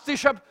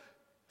fantastisches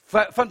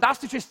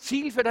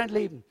Ziel für dein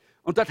Leben.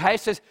 Und dort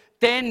heißt es,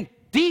 denn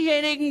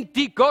diejenigen,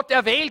 die Gott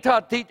erwählt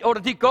hat oder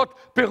die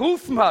Gott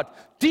berufen hat,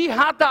 die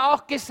hat er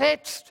auch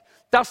gesetzt,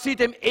 dass sie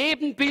dem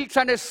Ebenbild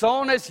seines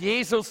Sohnes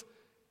Jesus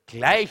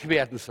gleich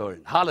werden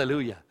sollen.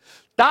 Halleluja.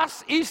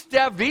 Das ist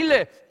der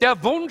Wille,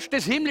 der Wunsch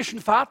des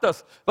himmlischen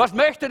Vaters. Was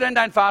möchte denn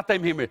dein Vater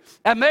im Himmel?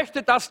 Er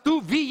möchte, dass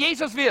du wie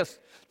Jesus wirst.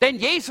 Denn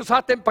Jesus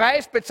hat den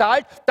Preis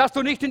bezahlt, dass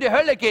du nicht in die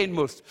Hölle gehen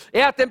musst.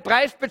 Er hat den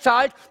Preis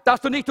bezahlt,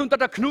 dass du nicht unter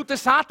der Knute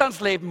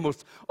Satans leben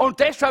musst. Und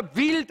deshalb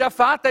will der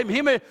Vater im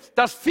Himmel,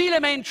 dass viele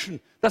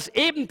Menschen das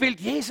Ebenbild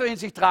Jesu in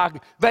sich tragen,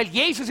 weil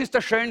Jesus ist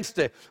der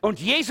Schönste und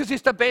Jesus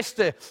ist der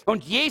Beste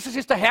und Jesus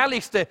ist der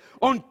Herrlichste.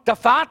 Und der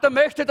Vater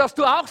möchte, dass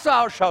du auch so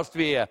ausschaust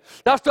wie er,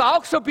 dass du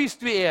auch so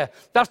bist wie er,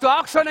 dass du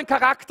auch so einen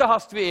Charakter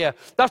hast wie er,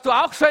 dass du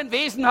auch so ein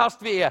Wesen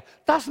hast wie er.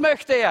 Das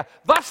möchte er.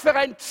 Was für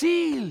ein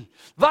Ziel,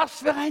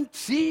 was für ein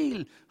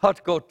Ziel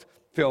hat Gott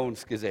für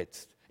uns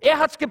gesetzt. Er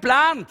hat es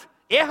geplant,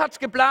 er hat es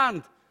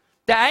geplant.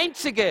 Der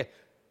Einzige,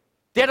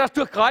 der das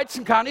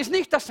durchkreuzen kann, ist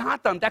nicht der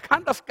Satan. Der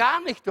kann das gar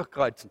nicht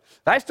durchkreuzen.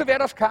 Weißt du, wer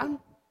das kann?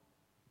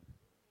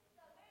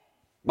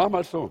 Mach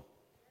mal so.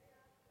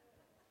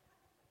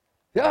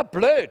 Ja,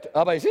 blöd,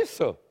 aber es ist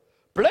so.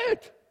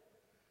 Blöd,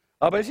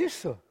 aber es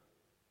ist so.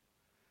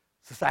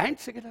 Das ist der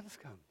Einzige, der das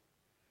kann.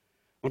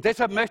 Und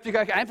deshalb möchte ich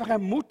euch einfach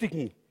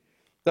ermutigen,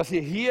 dass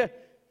ihr hier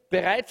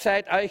bereit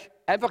seid, euch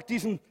einfach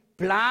diesem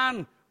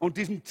Plan und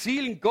diesen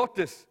Zielen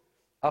Gottes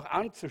auch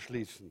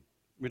anzuschließen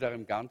mit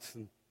eurem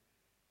ganzen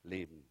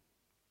Leben.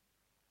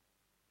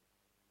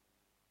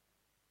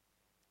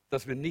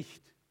 Dass wir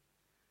nicht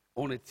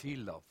ohne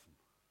Ziel laufen.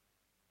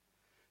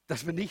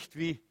 Dass wir nicht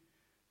wie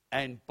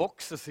ein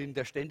Boxer sind,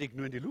 der ständig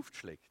nur in die Luft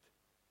schlägt.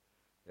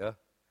 Ja?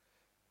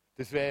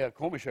 Das wäre ja ein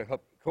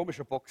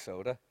komischer Boxer,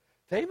 oder?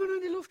 Der immer nur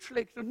in die Luft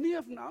schlägt und nie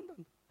auf den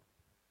anderen.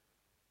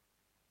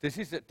 Das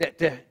ist,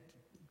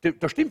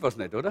 da stimmt was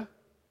nicht, oder?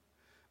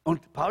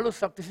 Und Paulus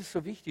sagt, es ist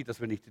so wichtig, dass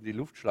wir nicht in die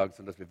Luft schlagen,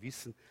 sondern dass wir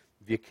wissen,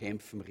 wir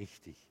kämpfen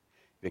richtig.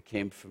 Wir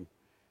kämpfen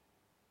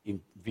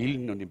im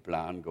Willen und im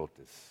Plan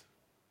Gottes.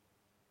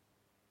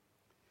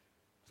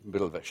 Ein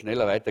bisschen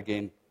schneller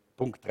weitergehen.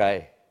 Punkt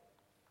 3.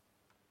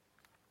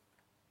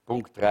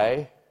 Punkt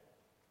 3.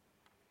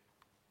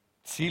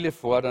 Ziele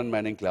fordern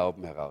meinen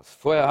Glauben heraus.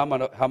 Vorher haben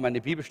wir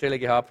eine Bibelstelle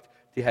gehabt,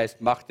 die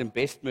heißt, macht den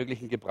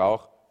bestmöglichen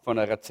Gebrauch von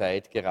eurer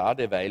Zeit,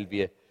 gerade weil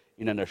wir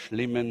in einer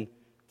schlimmen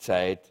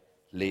Zeit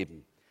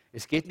leben.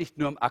 Es geht nicht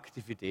nur um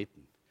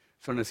Aktivitäten,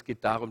 sondern es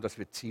geht darum, dass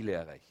wir Ziele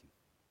erreichen.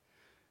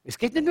 Es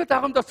geht nicht nur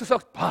darum, dass du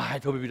sagst,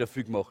 heute habe ich wieder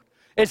viel gemacht.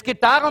 Es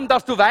geht darum,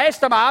 dass du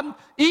weißt am Abend,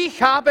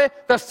 ich habe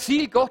das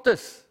Ziel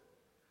Gottes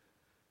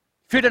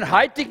für den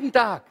heutigen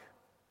Tag,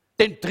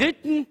 den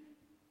 3.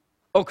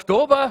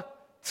 Oktober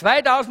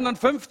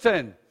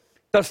 2015.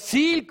 Das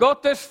Ziel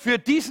Gottes für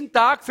diesen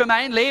Tag, für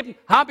mein Leben,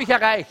 habe ich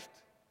erreicht.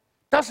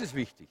 Das ist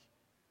wichtig.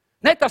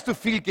 Nicht, dass du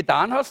viel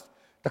getan hast.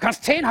 Du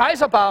kannst 10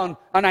 Häuser bauen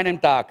an einem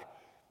Tag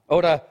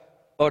oder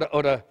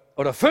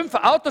 5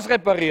 Autos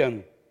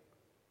reparieren.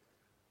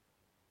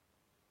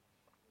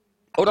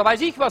 Oder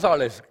weiß ich was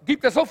alles.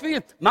 Gibt ja so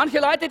viel. Manche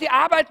Leute, die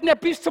arbeiten ja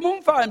bis zum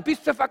Umfallen,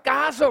 bis zur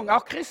Vergasung,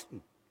 auch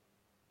Christen.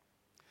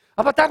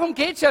 Aber darum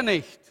geht es ja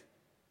nicht.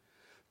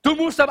 Du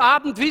musst am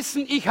Abend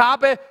wissen, ich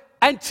habe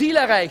ein Ziel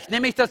erreicht,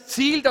 nämlich das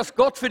Ziel, das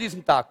Gott für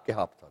diesen Tag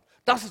gehabt hat.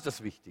 Das ist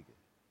das Wichtige.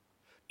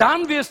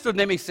 Dann wirst du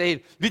nämlich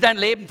sehen, wie dein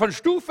Leben von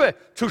Stufe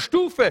zu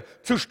Stufe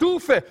zu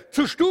Stufe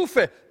zu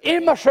Stufe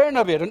immer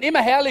schöner wird und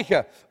immer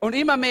herrlicher und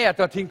immer mehr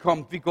dorthin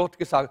kommt, wie Gott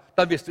gesagt hat.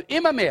 Dann wirst du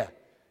immer mehr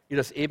in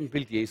das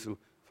Ebenbild Jesu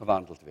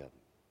verwandelt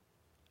werden.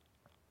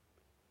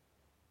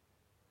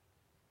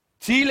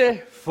 Ziele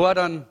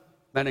fordern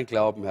meinen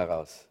Glauben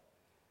heraus.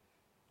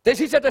 Das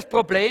ist ja das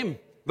Problem,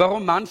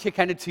 warum manche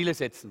keine Ziele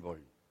setzen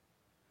wollen.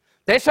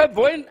 Deshalb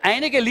wollen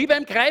einige lieber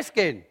im Kreis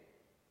gehen,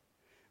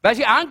 weil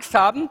sie Angst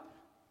haben,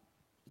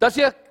 dass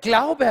ihr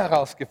Glaube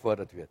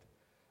herausgefordert wird.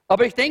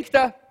 Aber ich denke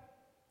da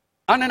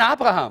an den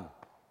Abraham.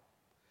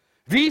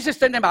 Wie ist es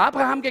denn dem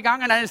Abraham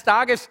gegangen? Eines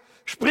Tages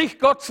spricht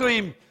Gott zu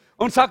ihm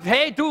und sagt,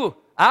 hey du,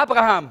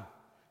 Abraham,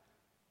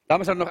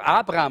 damals hat er noch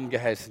Abraham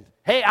geheißen,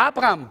 hey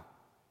Abraham,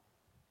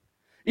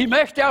 ich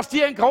möchte aus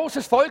dir ein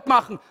großes Volk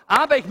machen,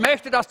 aber ich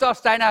möchte, dass du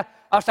aus deiner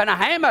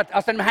Heimat,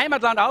 aus deinem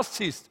Heimatland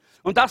ausziehst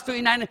und dass du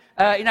in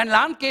ein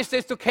Land gehst,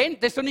 das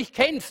du nicht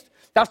kennst,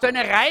 dass du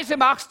eine Reise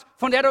machst,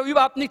 von der du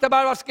überhaupt nicht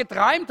einmal was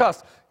geträumt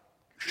hast.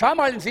 Schau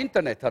mal ins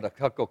Internet,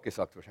 hat Gott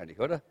gesagt wahrscheinlich,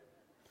 oder?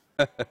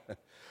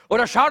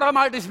 Oder schau doch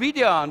mal das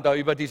Video an da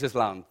über dieses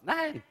Land.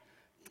 Nein,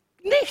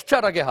 nichts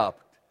hat er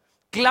gehabt.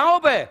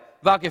 Glaube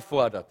war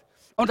gefordert.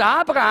 Und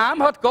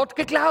Abraham hat Gott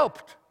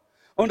geglaubt.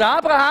 Und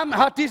Abraham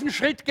hat diesen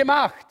Schritt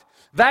gemacht,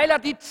 weil er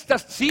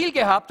das Ziel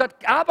gehabt hat.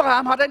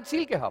 Abraham hat ein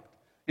Ziel gehabt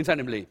in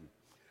seinem Leben.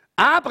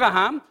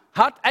 Abraham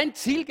hat ein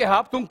Ziel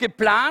gehabt und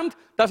geplant,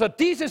 dass er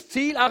dieses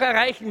Ziel auch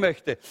erreichen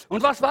möchte.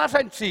 Und was war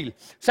sein Ziel?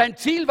 Sein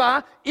Ziel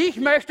war, ich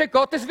möchte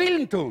Gottes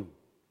Willen tun.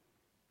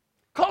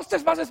 Koste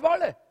es, was es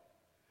wolle.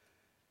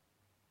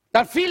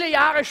 Dann viele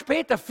Jahre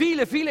später,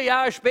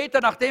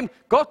 nachdem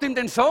Gott ihm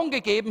den Sohn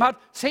gegeben hat,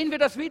 sehen wir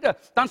das wieder.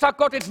 Dann sagt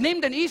Gott, jetzt nimm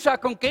den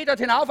Isaak und geh dort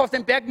hinauf auf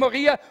den Berg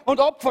Moria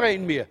und opfere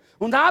ihn mir.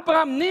 Und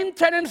Abraham nimmt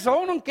seinen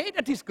Sohn und geht.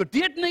 Er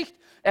diskutiert nicht,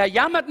 er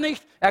jammert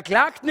nicht, er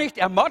klagt nicht,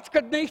 er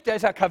motschert nicht, er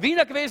ist ja kein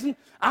Wiener gewesen,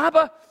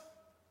 aber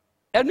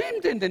er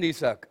nimmt ihn, den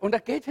Isaak, und er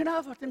geht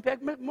hinauf auf den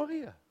Berg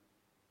Moria.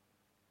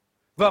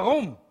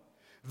 Warum?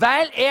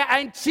 Weil er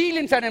ein Ziel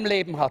in seinem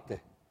Leben hatte.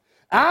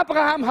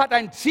 Abraham hat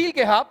ein Ziel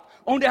gehabt,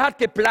 und er hat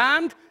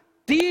geplant,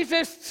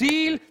 dieses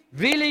Ziel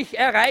will ich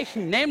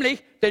erreichen,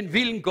 nämlich den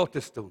Willen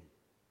Gottes tun.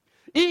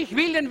 Ich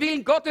will den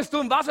Willen Gottes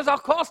tun, was es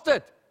auch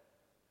kostet.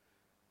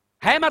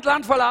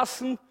 Heimatland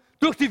verlassen,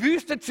 durch die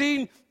Wüste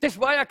ziehen, das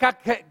war ja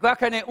gar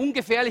keine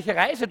ungefährliche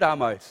Reise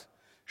damals.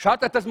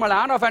 Schaut euch das mal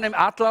an auf einem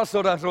Atlas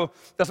oder so.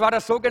 Das war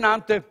das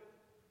sogenannte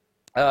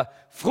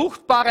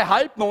fruchtbare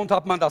Halbmond,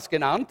 hat man das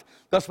genannt.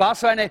 Das war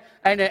so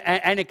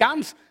eine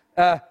ganz,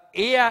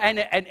 eher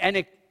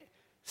eine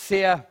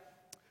sehr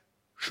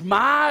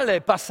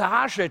schmale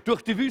Passage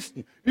durch die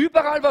Wüsten.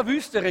 Überall war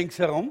Wüste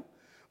ringsherum.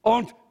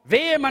 Und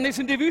wehe, man ist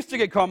in die Wüste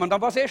gekommen,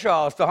 dann war es eh schon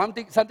aus. Da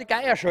sind die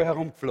Geier schon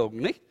herumgeflogen,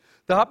 nicht?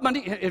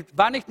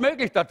 War nicht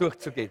möglich, da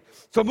durchzugehen.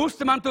 So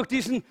musste man durch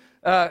diese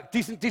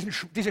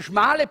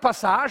schmale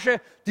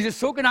Passage, dieses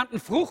sogenannten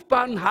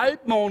fruchtbaren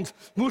Halbmonds,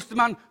 musste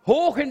man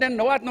hoch in den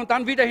Norden und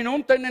dann wieder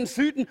hinunter in den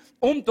Süden,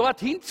 um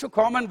dorthin zu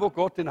kommen, wo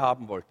Gott ihn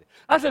haben wollte.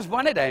 Also es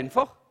war nicht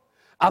einfach,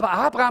 aber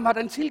Abraham hat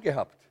ein Ziel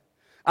gehabt.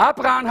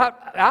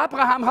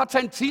 Abraham hat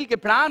sein Ziel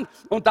geplant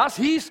und das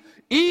hieß,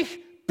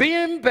 ich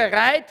bin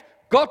bereit,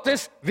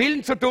 Gottes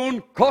Willen zu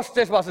tun,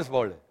 koste es, was es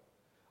wolle.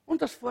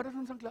 Und das fordert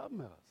unseren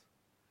Glauben heraus.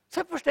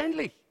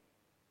 Selbstverständlich.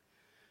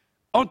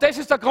 Und das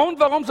ist der Grund,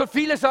 warum so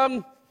viele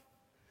sagen,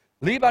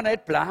 lieber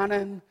nicht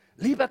planen,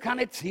 lieber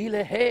keine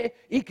Ziele, hey,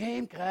 ich gehe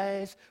im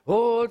Kreis,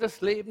 oh,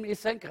 das Leben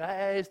ist ein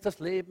Kreis, das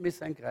Leben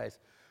ist ein Kreis.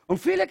 Und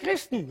viele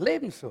Christen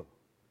leben so.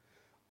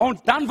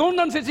 Und dann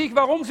wundern sie sich,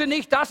 warum sie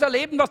nicht das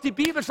erleben, was die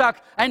Bibel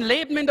sagt. Ein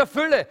Leben in der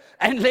Fülle,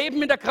 ein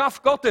Leben in der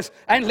Kraft Gottes,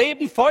 ein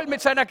Leben voll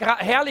mit seiner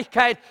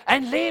Herrlichkeit,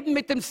 ein Leben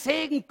mit dem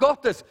Segen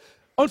Gottes.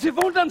 Und sie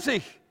wundern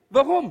sich.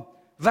 Warum?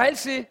 Weil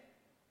sie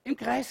im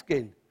Kreis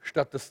gehen,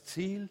 statt das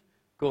Ziel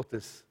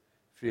Gottes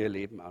für ihr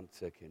Leben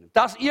anzuerkennen.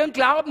 Das ihren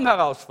Glauben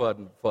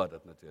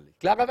herausfordert natürlich,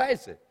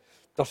 klarerweise.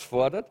 Das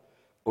fordert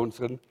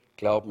unseren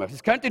Glauben heraus.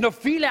 Es könnte noch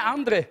viele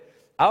andere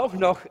auch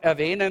noch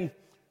erwähnen,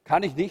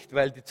 kann ich nicht,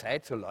 weil die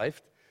Zeit so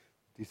läuft.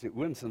 Diese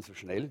Uhren sind so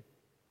schnell.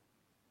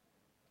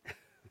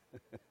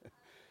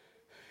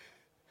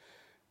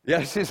 Ja,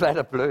 es ist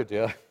leider blöd,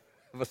 ja.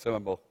 Was soll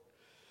man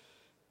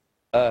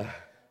machen?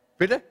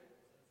 Bitte?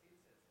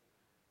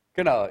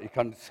 Genau, ich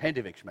kann das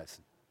Handy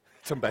wegschmeißen,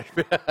 zum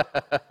Beispiel.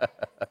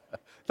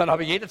 Dann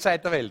habe ich jede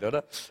Zeit der Welt,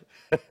 oder?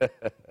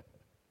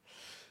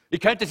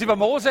 Ich könnte jetzt über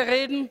Mose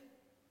reden.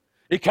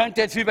 Ich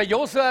könnte jetzt über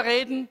Josua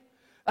reden.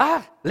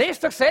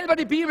 Lest doch selber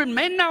die Bibel.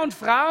 Männer und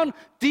Frauen,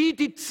 die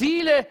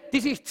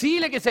sich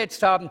Ziele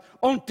gesetzt haben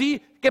und die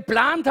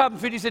geplant haben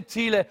für diese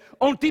Ziele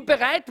und die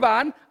bereit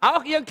waren,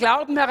 auch ihren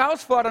Glauben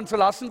herausfordern zu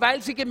lassen,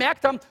 weil sie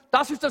gemerkt haben,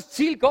 das ist das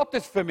Ziel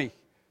Gottes für mich.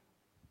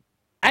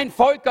 Ein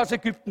Volk aus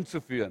Ägypten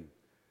zu führen.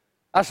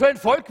 Also ein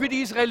Volk wie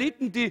die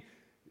Israeliten, die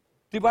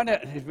waren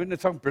ja, ich will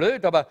nicht sagen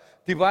blöd, aber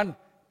die waren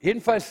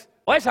jedenfalls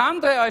alles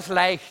andere als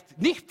leicht,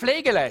 nicht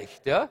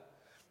pflegeleicht, ja.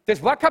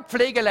 Das war kein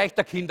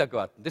pflegeleichter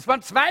Kindergarten. Das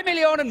waren 2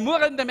 Millionen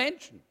murrende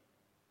Menschen.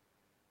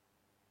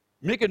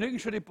 Mir genügen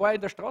schon die paar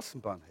in der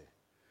Straßenbahn. Hey.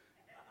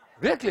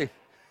 Wirklich,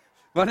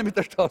 wenn ich mit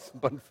der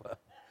Straßenbahn fahre.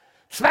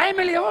 2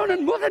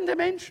 Millionen murrende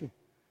Menschen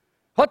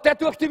hat der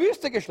durch die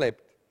Wüste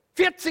geschleppt.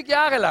 40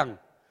 Jahre lang.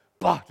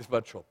 Boah, das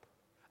war ein Job.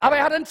 Aber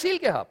er hat ein Ziel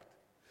gehabt.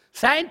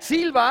 Sein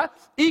Ziel war,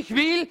 ich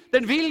will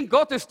den Willen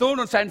Gottes tun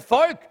und sein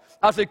Volk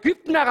aus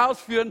Ägypten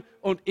herausführen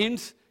und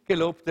ins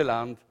gelobte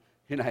Land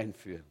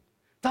hineinführen.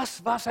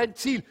 Das war sein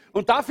Ziel.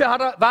 Und dafür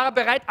war er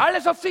bereit,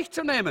 alles auf sich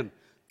zu nehmen.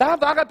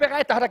 Da war er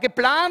bereit, da hat er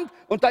geplant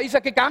und da ist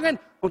er gegangen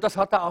und das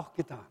hat er auch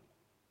getan.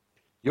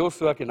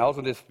 Josua genauso,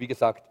 und das, wie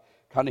gesagt,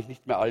 kann ich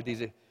nicht mehr all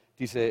diese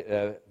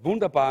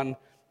wunderbaren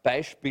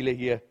Beispiele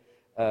hier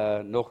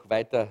noch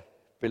weiter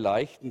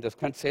beleuchten. Das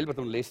könnt ihr selber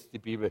tun, lest die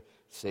Bibel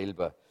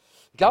selber.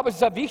 Ich glaube, es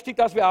ist auch wichtig,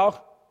 dass wir auch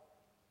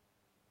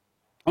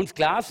uns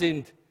klar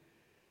sind,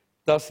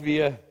 dass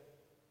wir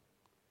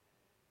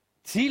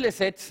Ziele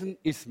setzen,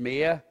 ist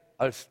mehr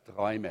als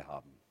Träume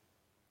haben.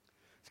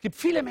 Es gibt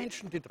viele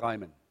Menschen, die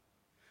träumen.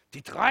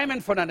 Die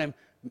träumen von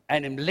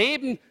einem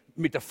Leben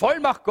mit der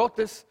Vollmacht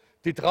Gottes.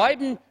 Die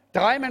träumen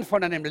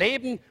von einem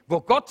Leben,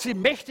 wo Gott sie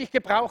mächtig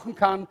gebrauchen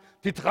kann.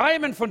 Die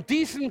träumen von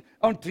diesem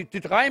und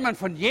die träumen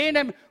von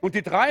jenem und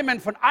die träumen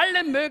von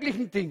allen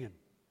möglichen Dingen.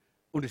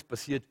 Und es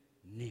passiert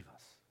nie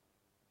was.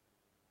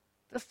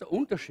 Das ist der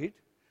Unterschied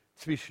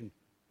zwischen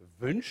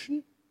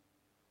wünschen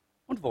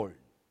und wollen.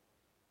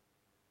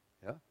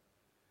 Ja?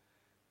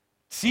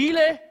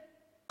 Ziele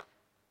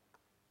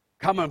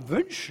kann man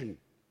wünschen,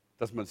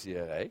 dass man sie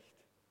erreicht.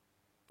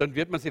 Dann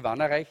wird man sie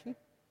wann erreichen?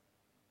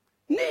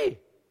 Nie.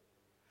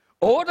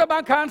 Oder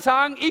man kann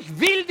sagen, ich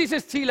will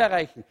dieses Ziel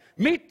erreichen.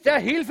 Mit der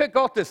Hilfe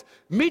Gottes,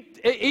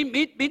 mit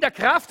der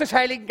Kraft des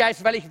Heiligen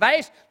Geistes, weil ich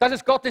weiß, dass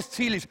es Gottes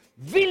Ziel ist,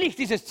 will ich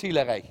dieses Ziel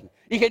erreichen.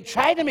 Ich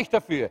entscheide mich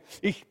dafür.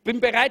 Ich bin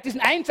bereit, diesen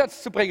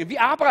Einsatz zu bringen, wie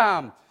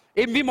Abraham,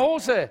 eben wie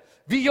Mose,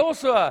 wie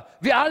Josua,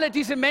 wie alle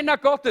diese Männer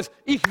Gottes.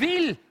 Ich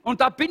will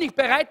und da bin ich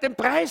bereit, den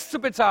Preis zu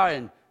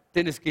bezahlen,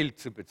 den es gilt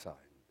zu bezahlen.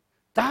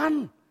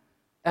 Dann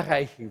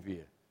erreichen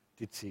wir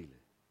die Ziele.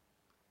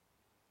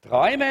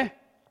 Träume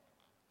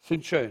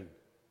sind schön,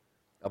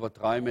 aber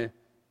Träume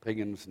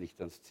bringen uns nicht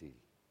ans Ziel.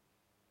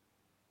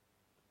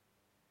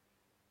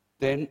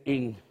 Denn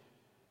in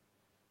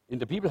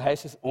der Bibel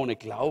heißt es, ohne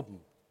Glauben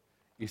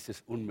ist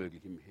es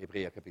unmöglich, im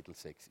Hebräer Kapitel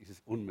 6, ist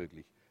es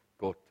unmöglich,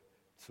 Gott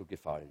zu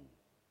gefallen.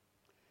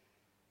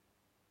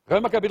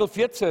 Römer Kapitel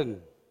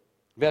 14,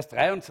 Vers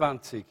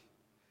 23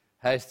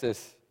 heißt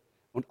es,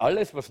 und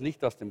alles, was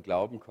nicht aus dem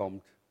Glauben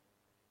kommt,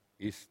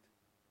 ist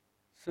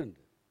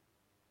Sünde.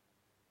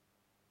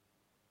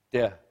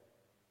 Der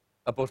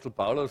Apostel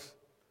Paulus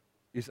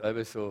ist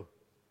aber so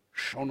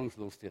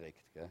schonungslos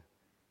direkt. Gell?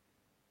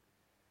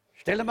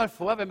 Stell dir mal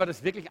vor, wenn wir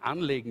das wirklich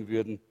anlegen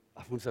würden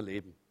auf unser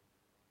Leben.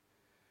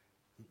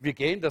 Wir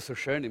gehen da so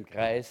schön im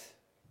Kreis,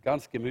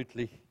 ganz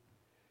gemütlich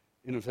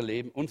in unser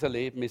Leben. Unser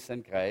Leben ist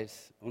ein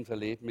Kreis, unser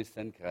Leben ist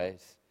ein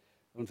Kreis,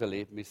 unser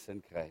Leben ist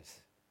ein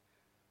Kreis.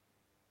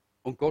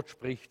 Und Gott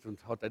spricht und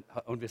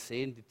wir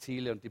sehen die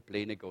Ziele und die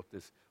Pläne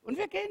Gottes. Und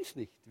wir gehen es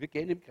nicht. Wir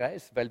gehen im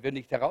Kreis, weil wir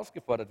nicht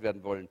herausgefordert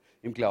werden wollen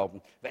im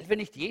Glauben. Weil wir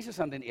nicht Jesus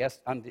an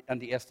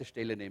die erste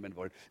Stelle nehmen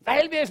wollen.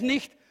 Weil wir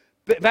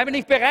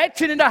nicht bereit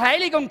sind, in der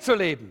Heiligung zu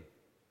leben.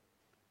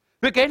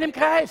 Wir gehen im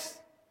Kreis.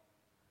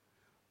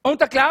 Und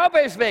der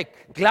Glaube ist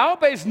weg.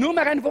 Glaube ist nur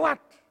mehr ein Wort.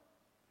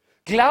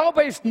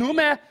 Glaube ist nur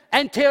mehr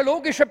ein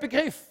theologischer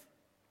Begriff.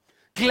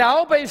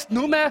 Glaube ist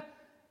nur mehr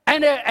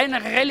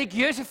eine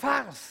religiöse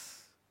Farce.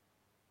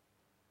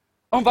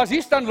 Und was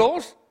ist dann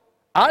los?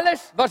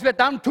 Alles, was wir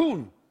dann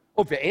tun,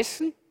 ob wir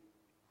essen,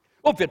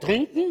 ob wir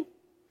trinken,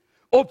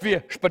 ob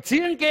wir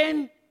spazieren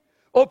gehen,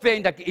 ob wir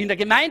in der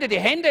Gemeinde die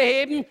Hände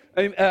heben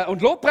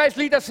und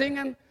Lobpreislieder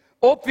singen,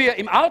 ob wir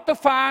im Auto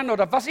fahren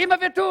oder was immer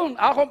wir tun,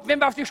 auch wenn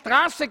wir auf die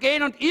Straße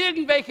gehen und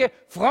irgendwelche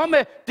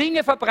fromme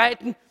Dinge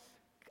verbreiten,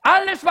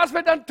 alles, was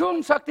wir dann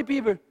tun, sagt die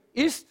Bibel,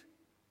 ist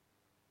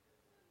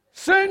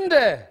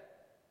Sünde.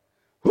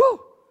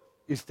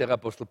 Ist der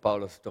Apostel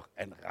Paulus doch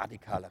ein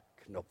radikaler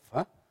Knopf.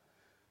 Ha?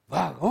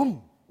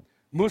 Warum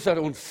muss er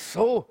uns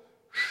so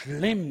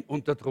schlimm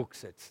unter Druck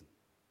setzen?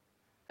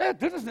 Er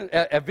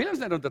will uns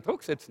nicht unter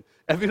Druck setzen,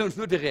 er will uns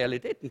nur die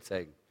Realitäten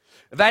zeigen.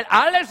 Weil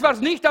alles, was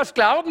nicht aus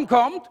Glauben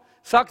kommt,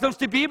 sagt uns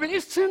die Bibel,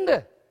 ist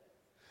Sünde.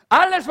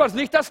 Alles, was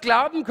nicht aus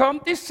Glauben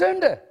kommt, ist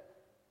Sünde.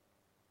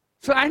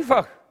 So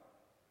einfach.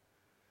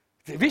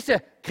 Wisst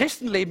ihr,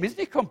 Christenleben ist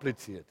nicht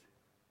kompliziert.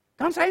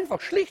 Ganz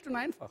einfach, schlicht und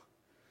einfach.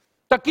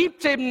 Da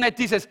gibt es eben nicht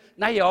dieses,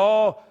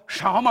 naja,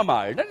 schauen wir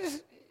mal.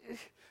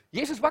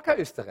 Jesus war kein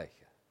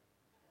Österreicher.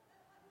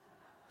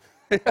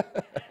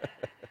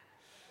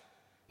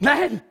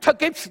 Nein, da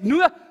gibt es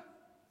nur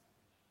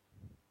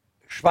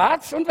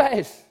schwarz und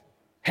weiß,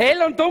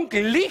 hell und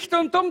dunkel, Licht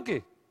und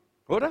dunkel.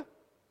 Oder?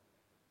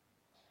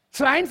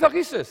 So einfach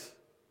ist es.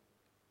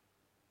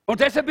 Und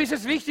deshalb ist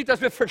es wichtig,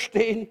 dass wir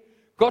verstehen,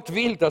 Gott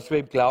will, dass wir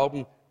im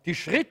Glauben die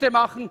Schritte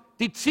machen,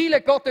 die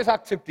Ziele Gottes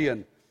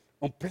akzeptieren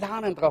und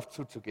planen, darauf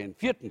zuzugehen.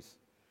 4.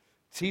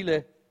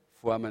 Ziele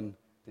formen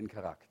den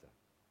Charakter.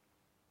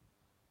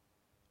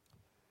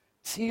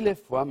 Ziele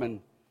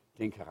formen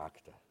den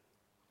Charakter.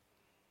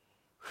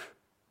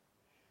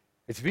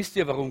 Jetzt wisst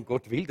ihr, warum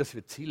Gott will, dass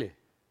wir Ziele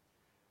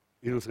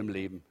in unserem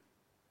Leben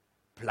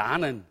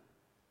planen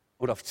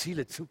und auf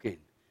Ziele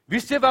zugehen.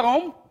 Wisst ihr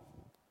warum?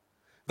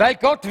 Weil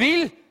Gott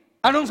will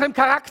an unserem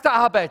Charakter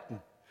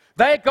arbeiten.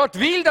 Weil Gott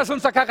will, dass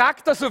unser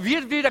Charakter so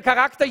wird wie der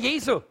Charakter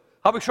Jesu,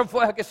 habe ich schon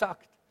vorher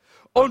gesagt.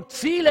 Und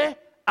Ziele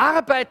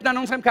arbeiten an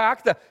unserem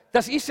Charakter.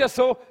 Das ist ja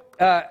so,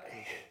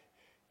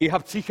 ihr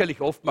habt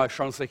sicherlich oftmals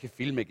schon solche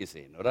Filme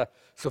gesehen, oder?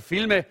 So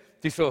Filme,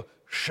 die so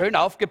schön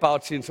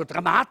aufgebaut sind, so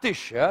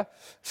dramatisch, ja?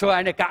 so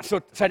eine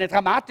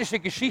dramatische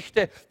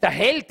Geschichte. Der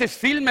Held des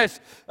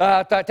Filmes,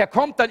 der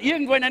kommt dann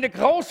irgendwo in eine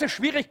große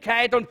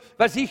Schwierigkeit und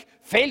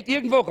fällt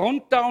irgendwo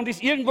runter und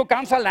ist irgendwo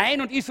ganz allein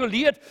und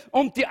isoliert.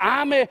 Und die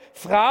arme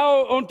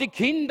Frau und die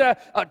Kinder,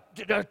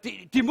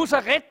 die muss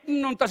er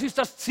retten und das ist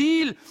das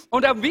Ziel.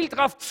 Und er will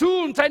drauf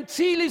zu und sein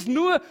Ziel ist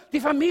nur, die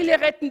Familie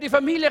retten, die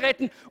Familie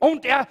retten.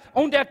 Und er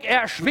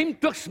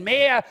schwimmt durchs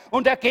Meer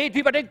und er geht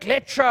über den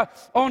Gletscher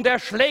und er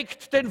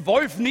schlägt den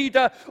Wolf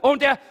nieder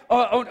und er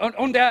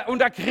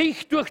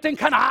kriecht durch den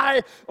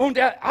Kanal und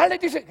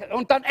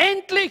dann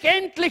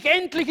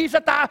endlich ist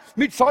er da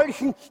mit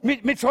solchen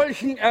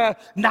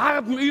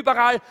Narben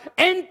überall.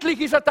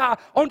 Endlich ist er da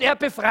und er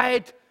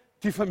befreit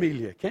die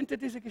Familie. Kennt ihr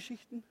diese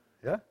Geschichten?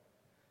 Ja?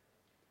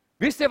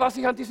 Wisst ihr, was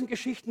ich an diesen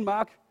Geschichten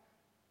mag?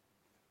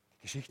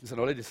 Die Geschichten sind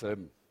alle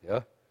dieselben.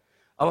 Ja?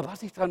 Aber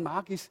was ich daran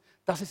mag, ist,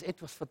 dass es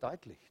etwas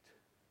verdeutlicht.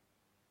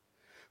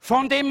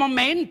 Von dem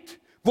Moment,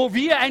 wo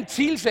wir ein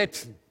Ziel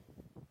setzen,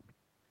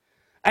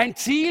 ein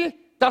Ziel,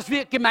 das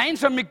wir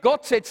gemeinsam mit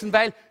Gott setzen,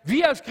 weil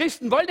wir als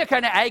Christen wollen ja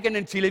keine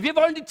eigenen Ziele. Wir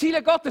wollen die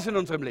Ziele Gottes in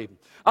unserem Leben.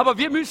 Aber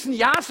wir müssen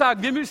Ja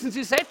sagen, wir müssen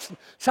sie setzen.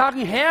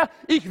 Sagen, Herr,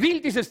 ich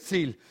will dieses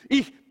Ziel.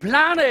 Ich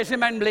plane es in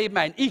meinem Leben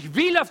ein. Ich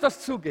will auf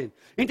das zugehen.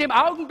 In dem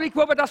Augenblick,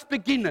 wo wir das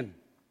beginnen,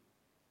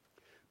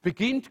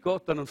 beginnt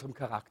Gott an unserem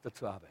Charakter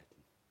zu arbeiten.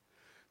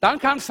 Dann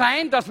kann es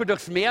sein, dass wir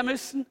durchs Meer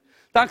müssen.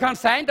 Dann kann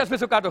es sein, dass wir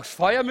sogar durchs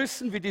Feuer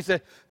müssen, wie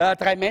diese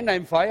 3 Männer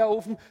im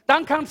Feuerofen.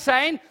 Dann kann es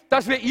sein,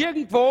 dass wir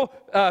irgendwo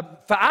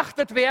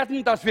verachtet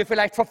werden, dass wir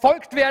vielleicht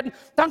verfolgt werden.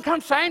 Dann kann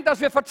es sein,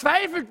 dass wir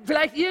verzweifelt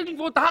vielleicht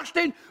irgendwo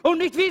dastehen und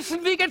nicht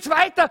wissen, wie geht's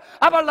weiter.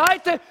 Aber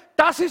Leute,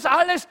 das ist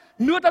alles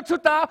nur dazu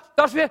da,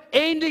 dass wir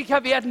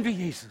ähnlicher werden wie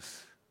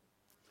Jesus.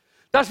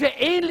 Dass wir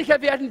ähnlicher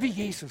werden wie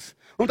Jesus.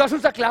 Und dass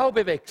unser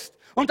Glaube wächst.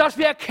 Und dass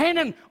wir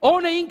erkennen,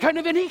 ohne ihn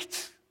können wir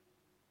nichts.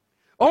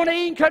 Ohne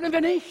ihn können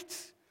wir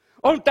nichts.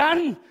 Und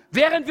dann,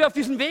 während wir auf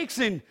diesem Weg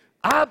sind,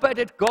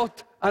 arbeitet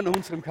Gott an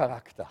unserem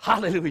Charakter.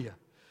 Halleluja.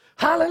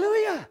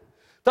 Halleluja.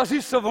 Das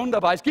ist so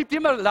wunderbar. Es gibt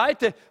immer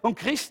Leute und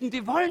Christen,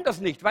 die wollen das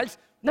nicht, weil es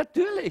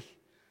natürlich,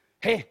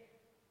 hey,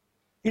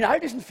 in all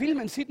diesen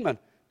Filmen sieht man,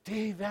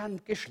 die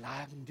werden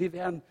geschlagen, die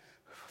werden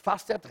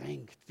fast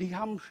ertränkt, die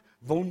haben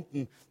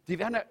Wunden, die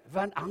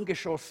werden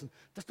angeschossen.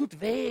 Das tut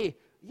weh.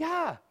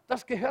 Ja,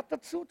 das gehört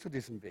dazu, zu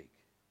diesem Weg.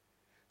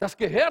 Das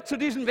gehört zu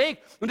diesem Weg.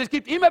 Und es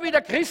gibt immer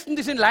wieder Christen,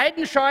 die sind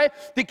leidensscheu,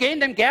 die gehen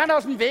dem gern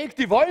aus dem Weg,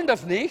 die wollen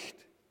das nicht.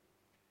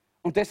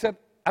 Und deshalb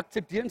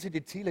akzeptieren sie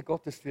die Ziele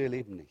Gottes für ihr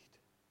Leben nicht.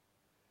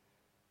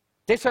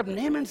 Deshalb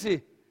nehmen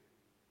sie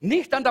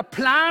nicht an der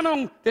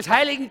Planung des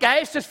Heiligen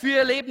Geistes für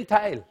ihr Leben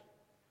teil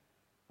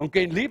und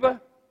gehen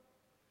lieber,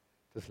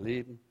 das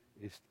Leben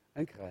ist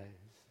ein Kreis.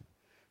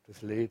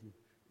 Das Leben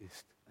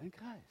ist ein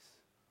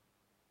Kreis.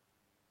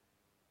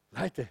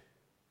 Leute,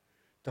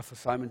 da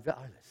versäumen wir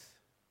alles.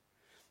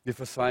 Wir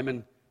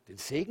versäumen den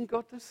Segen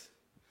Gottes.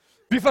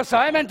 Wir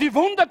versäumen die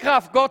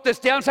Wunderkraft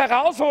Gottes, der uns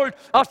herausholt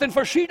aus den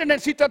verschiedenen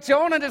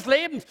Situationen des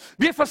Lebens.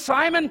 Wir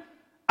versäumen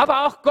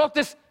aber auch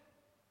Gottes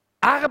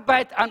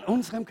Arbeit an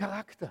unserem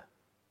Charakter.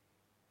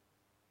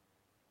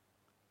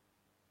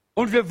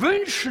 Und wir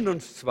wünschen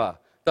uns zwar,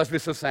 dass wir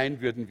so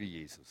sein würden wie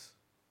Jesus,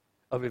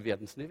 aber wir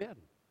werden es nie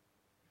werden,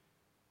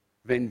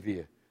 wenn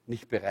wir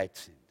nicht bereit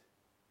sind,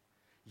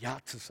 Ja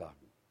zu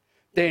sagen.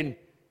 Denn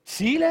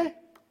Ziele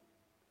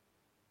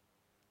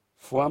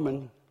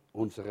formen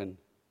unseren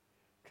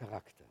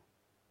Charakter.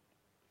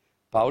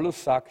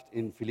 Paulus sagt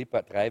in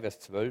Philipper 3, Vers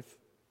 12,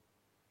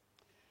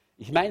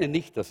 ich meine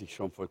nicht, dass ich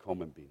schon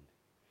vollkommen bin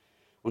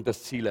und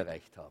das Ziel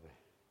erreicht habe.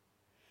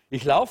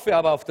 Ich laufe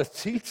aber auf das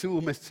Ziel zu,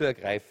 um es zu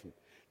ergreifen,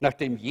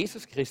 nachdem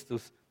Jesus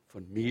Christus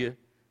von mir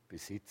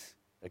Besitz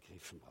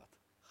ergriffen hat.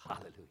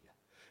 Halleluja.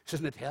 Ist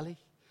das nicht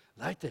herrlich?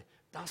 Leute,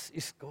 das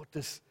ist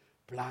Gottes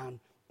Plan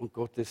und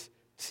Gottes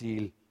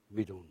Ziel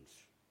mit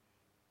uns.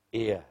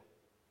 Er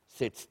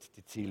setzt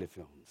die Ziele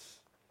für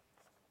uns.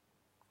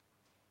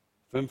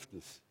 5.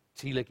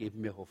 Ziele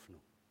geben mir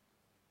Hoffnung.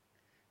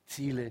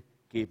 Ziele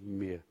geben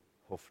mir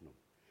Hoffnung.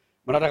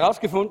 Man hat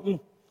herausgefunden,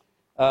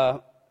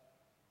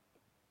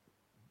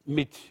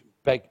 mit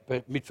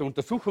so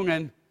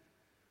Untersuchungen,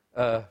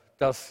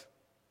 dass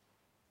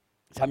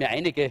es haben ja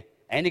einige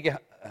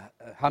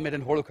haben ja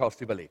den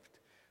Holocaust überlebt,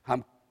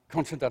 haben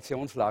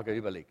Konzentrationslager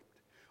überlebt.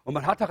 Und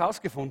man hat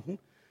herausgefunden,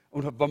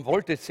 und man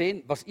wollte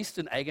sehen, was ist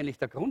denn eigentlich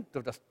der Grund,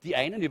 dass die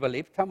einen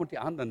überlebt haben und die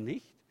anderen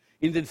nicht,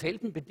 in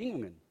denselben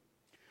Bedingungen.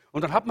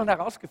 Und dann hat man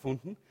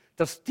herausgefunden,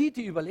 dass die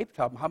überlebt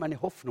haben, haben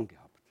eine Hoffnung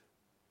gehabt.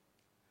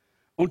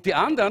 Und die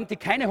anderen, die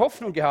keine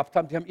Hoffnung gehabt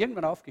haben, die haben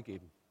irgendwann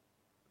aufgegeben.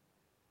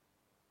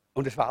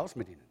 Und es war aus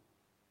mit ihnen.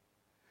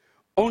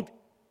 Und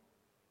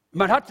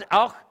man hat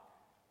auch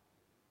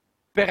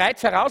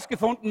bereits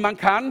herausgefunden, man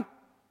kann,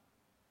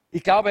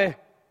 ich glaube,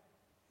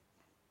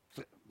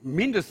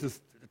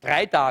 mindestens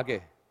 3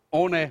 Tage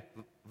ohne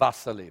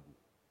Wasser leben.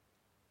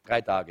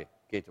 3 Tage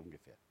geht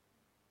ungefähr.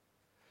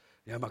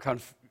 Ja, man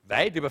kann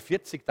weit über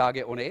 40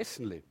 Tage ohne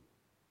Essen leben.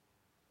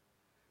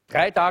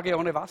 3 Tage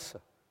ohne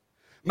Wasser.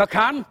 Man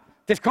kann,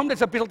 das kommt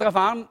jetzt ein bisschen darauf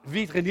an,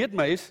 wie trainiert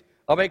man ist,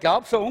 aber ich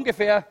glaube so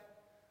ungefähr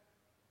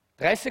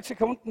 30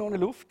 Sekunden ohne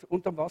Luft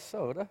unterm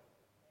Wasser, oder?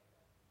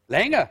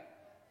 Länger.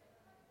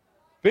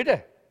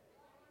 Bitte.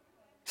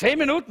 10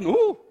 Minuten,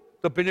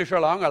 da bin ich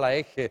schon lange eine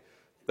Leiche,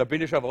 da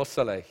bin ich schon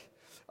Wasserleich.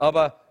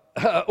 Aber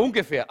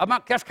ungefähr.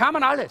 Aber das kann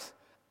man alles.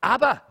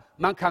 Aber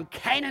man kann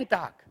keinen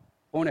Tag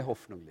ohne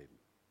Hoffnung leben.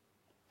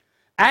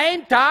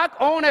 Ein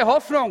Tag ohne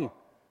Hoffnung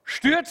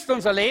stürzt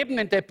unser Leben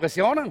in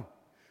Depressionen,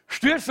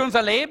 stürzt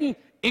unser Leben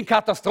in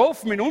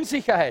Katastrophen, in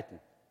Unsicherheiten.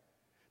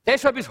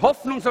 Deshalb ist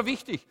Hoffnung so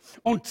wichtig.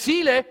 Und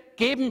Ziele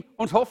geben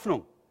uns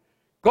Hoffnung.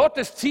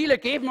 Gottes Ziele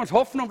geben uns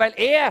Hoffnung, weil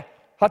er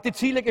hat die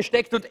Ziele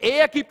gesteckt und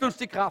er gibt uns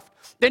die Kraft.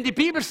 Denn die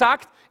Bibel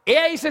sagt,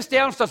 er ist es,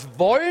 der uns das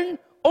Wollen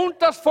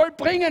und das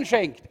Vollbringen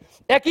schenkt.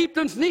 Er gibt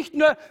uns nicht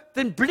nur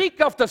den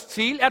Blick auf das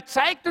Ziel, er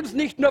zeigt uns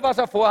nicht nur, was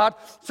er vorhat,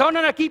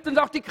 sondern er gibt uns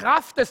auch die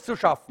Kraft, es zu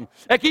schaffen.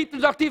 Er gibt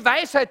uns auch die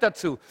Weisheit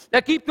dazu.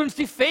 Er gibt uns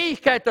die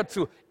Fähigkeit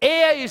dazu.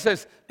 Er ist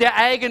es, der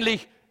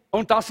eigentlich,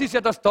 und das ist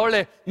ja das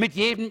Tolle mit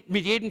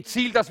jedem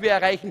Ziel, das wir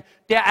erreichen,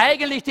 der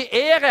eigentlich die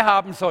Ehre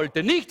haben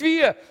sollte. Nicht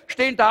wir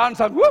stehen da und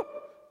sagen,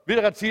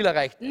 wieder ein Ziel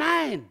erreicht.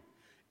 Nein,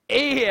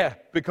 er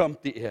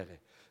bekommt die Ehre.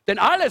 Denn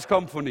alles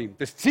kommt von ihm.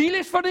 Das Ziel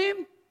ist von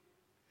ihm,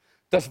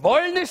 das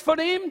Wollen ist von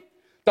ihm,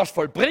 das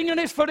Vollbringen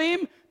ist von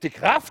ihm, die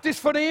Kraft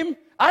ist von ihm,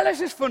 alles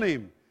ist von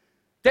ihm.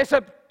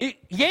 Deshalb,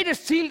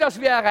 jedes Ziel,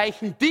 das wir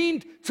erreichen,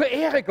 dient zur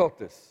Ehre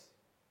Gottes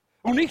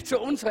und nicht zu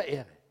unserer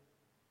Ehre.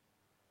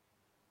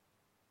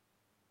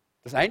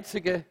 Das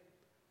Einzige,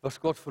 was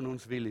Gott von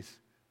uns will, ist,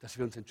 dass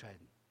wir uns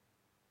entscheiden.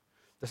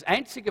 Das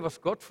Einzige,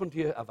 was Gott von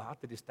dir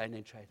erwartet, ist deine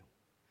Entscheidung.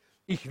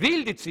 Ich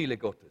will die Ziele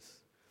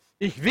Gottes.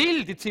 Ich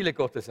will die Ziele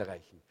Gottes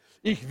erreichen.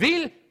 Ich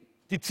will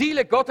die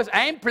Ziele Gottes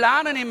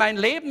einplanen in mein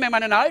Leben, in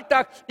meinen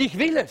Alltag. Ich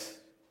will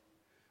es.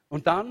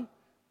 Und dann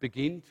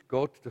beginnt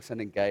Gott durch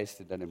seinen Geist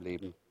in deinem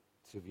Leben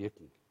zu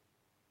wirken.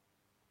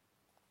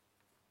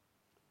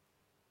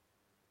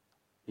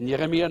 In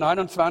Jeremia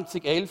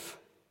 29, 11,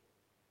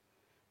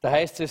 da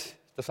heißt es,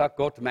 da sagt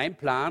Gott, mein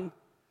Plan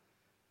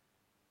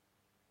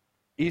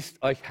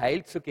ist, euch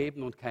Heil zu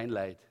geben und kein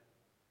Leid.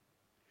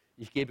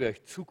 Ich gebe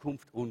euch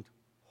Zukunft und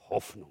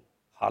Hoffnung.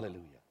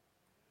 Halleluja.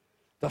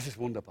 Das ist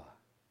wunderbar.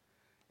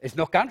 Es ist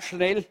noch ganz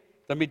schnell,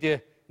 damit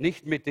ihr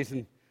nicht mit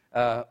diesen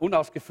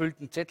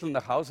unausgefüllten Zetteln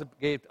nach Hause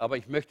geht, aber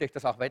ich möchte euch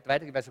das auch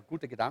weitergeben, weil es so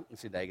gute Gedanken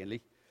sind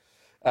eigentlich.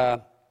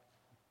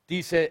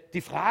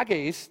 die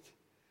Frage ist,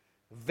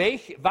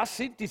 was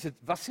sind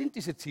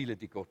diese Ziele,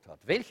 die Gott hat?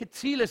 Welche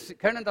Ziele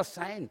können das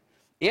sein?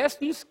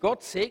 Erstens,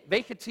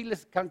 welche Ziele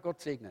kann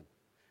Gott segnen?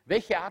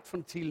 Welche Art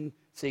von Zielen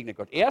segnet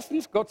Gott?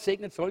 Erstens, Gott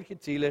segnet solche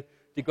Ziele,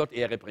 die Gott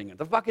Ehre bringen.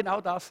 Das war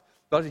genau das,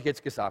 was ich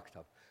jetzt gesagt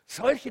habe.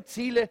 Solche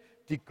Ziele,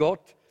 die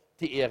Gott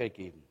die Ehre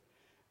geben.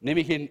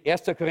 Nämlich in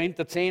 1.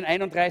 Korinther 10,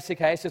 31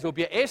 heißt es, ob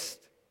ihr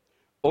esst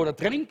oder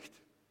trinkt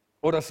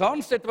oder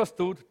sonst etwas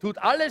tut, tut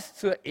alles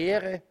zur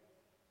Ehre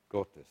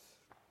Gottes.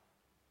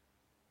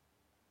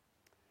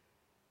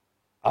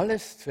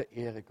 Alles zur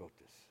Ehre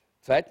Gottes.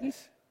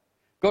 Zweitens,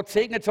 Gott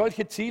segnet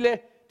solche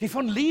Ziele, die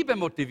von Liebe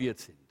motiviert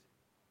sind.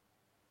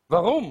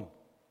 Warum?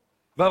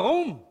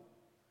 Warum?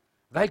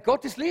 Weil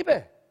Gott ist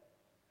Liebe.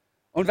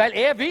 Und weil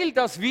er will,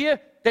 dass wir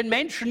den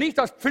Menschen nicht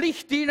aus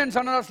Pflicht dienen,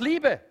 sondern aus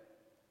Liebe.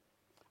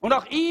 Und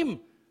auch ihm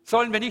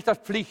sollen wir nicht aus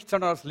Pflicht,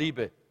 sondern aus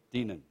Liebe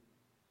dienen.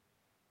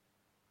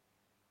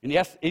 In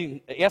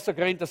 1.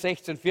 Korinther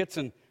 16,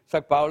 14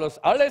 sagt Paulus,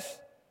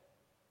 alles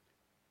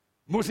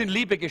muss in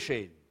Liebe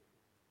geschehen.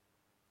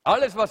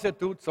 Alles, was er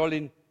tut, soll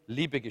in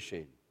Liebe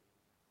geschehen.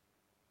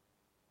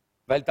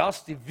 Weil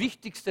das die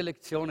wichtigste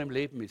Lektion im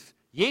Leben ist.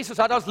 Jesus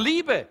hat aus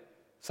Liebe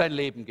sein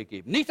Leben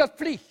gegeben, nicht aus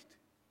Pflicht.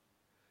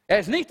 Er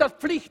ist nicht aus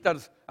Pflicht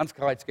ans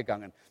Kreuz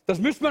gegangen. Das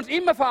müssen wir uns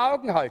immer vor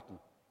Augen halten.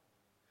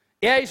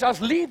 Er ist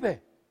aus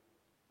Liebe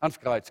ans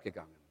Kreuz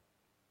gegangen.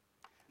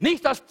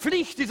 Nicht aus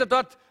Pflicht ist er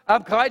dort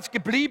am Kreuz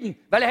geblieben,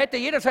 weil er hätte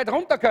jederzeit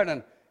runter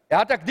können. Er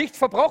hat ja nichts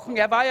verbrochen,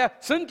 er war ja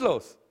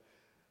sündlos.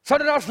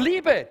 Sondern aus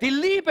Liebe. Die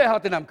Liebe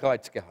hat ihn am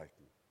Kreuz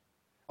gehalten.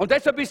 Und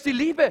deshalb ist die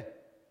Liebe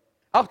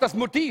auch das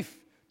Motiv,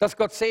 das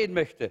Gott sehen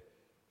möchte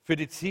für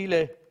die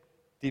Ziele,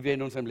 die wir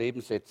in unserem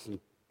Leben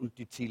setzen und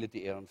die Ziele,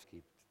 die er uns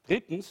gibt.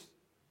 Drittens,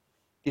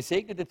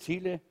 gesegnete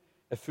Ziele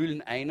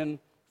erfüllen einen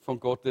von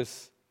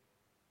Gottes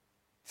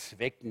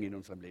Zwecken in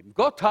unserem Leben.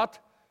 Gott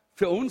hat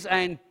für uns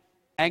ein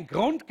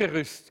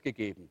Grundgerüst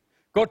gegeben.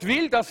 Gott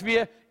will, dass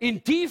wir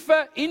in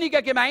tiefer,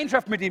 inniger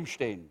Gemeinschaft mit ihm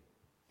stehen.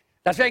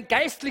 Dass wir ein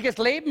geistliches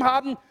Leben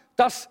haben,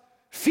 das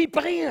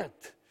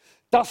vibriert,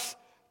 das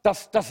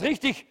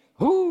richtig,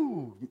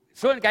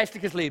 so ein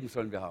geistliches Leben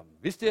sollen wir haben.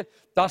 Wisst ihr,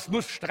 das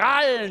muss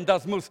strahlen,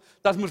 das muss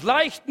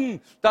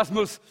leuchten, das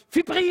muss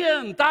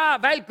vibrieren,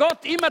 weil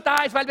Gott immer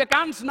da ist, weil wir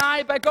ganz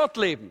nahe bei Gott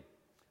leben.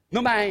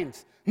 Nummer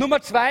 1.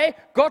 Nummer 2,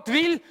 Gott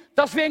will,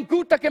 dass wir in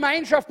guter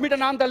Gemeinschaft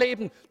miteinander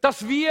leben,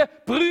 dass wir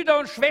Brüder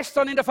und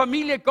Schwestern in der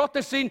Familie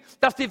Gottes sind,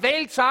 dass die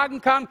Welt sagen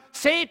kann,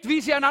 seht,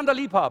 wie sie einander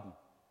lieb haben.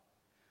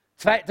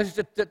 Das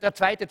ist der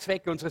zweite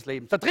Zweck unseres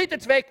Lebens. Der dritte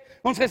Zweck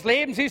unseres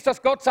Lebens ist,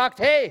 dass Gott sagt,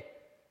 hey,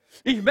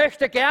 ich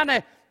möchte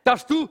gerne,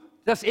 dass du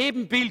das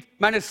Ebenbild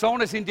meines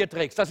Sohnes in dir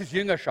trägst. Das ist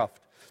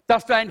Jüngerschaft.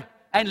 Dass du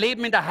ein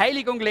Leben in der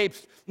Heiligung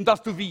lebst und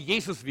dass du wie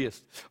Jesus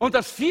wirst. Und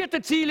das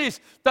vierte Ziel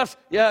ist, das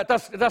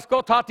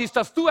Gott hat, ist,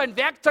 dass du ein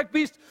Werkzeug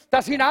bist,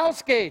 das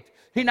hinausgeht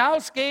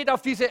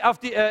auf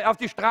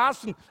die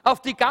Straßen,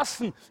 auf die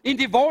Gassen, in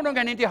die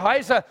Wohnungen, in die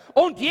Häuser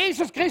und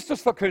Jesus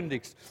Christus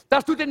verkündigst.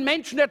 Dass du den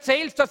Menschen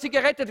erzählst, dass sie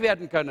gerettet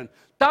werden können.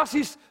 Das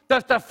ist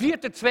der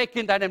vierte Zweck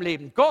in deinem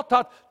Leben. Gott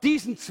hat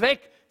diesen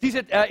Zweck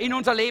in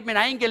unser Leben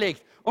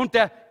hineingelegt. Und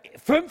der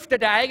fünfte,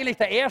 der eigentlich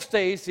der erste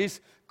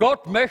ist,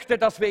 Gott möchte,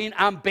 dass wir ihn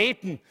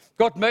anbeten.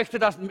 Gott möchte,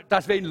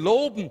 dass wir ihn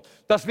loben,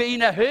 dass wir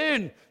ihn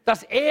erhöhen,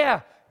 dass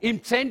er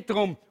im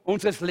Zentrum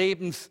unseres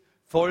Lebens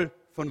voll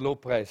von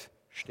Lobpreis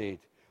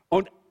steht.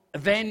 Und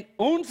wenn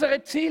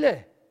unsere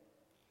Ziele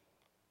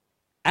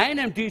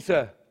einem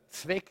dieser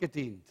Zwecke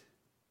dient,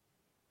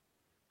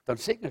 dann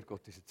segnet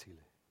Gott diese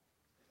Ziele.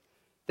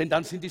 Denn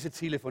dann sind diese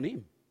Ziele von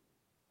ihm.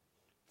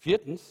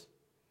 Viertens,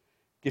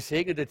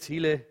 gesegnete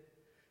Ziele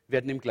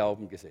werden im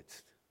Glauben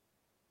gesetzt.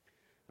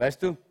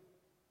 Weißt du,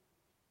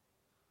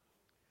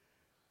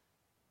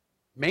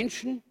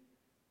 Menschen,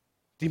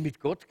 die mit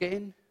Gott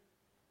gehen,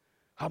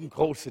 haben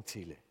große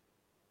Ziele.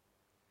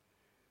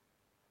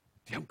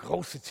 Die haben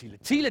große Ziele.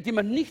 Ziele, die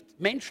man nicht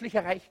menschlich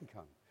erreichen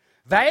kann.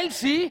 Weil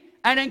sie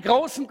einen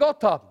großen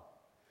Gott haben.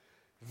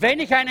 Wenn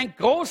ich einen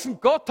großen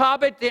Gott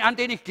habe, an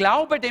den ich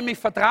glaube, dem ich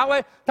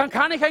vertraue, dann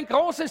kann ich ein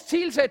großes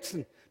Ziel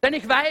setzen. Denn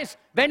ich weiß,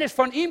 wenn es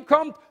von ihm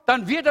kommt,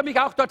 dann wird er mich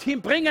auch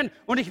dorthin bringen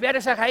und ich werde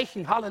es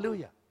erreichen.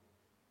 Halleluja.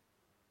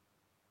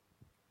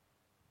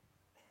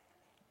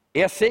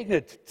 Er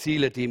segnet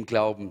Ziele, die im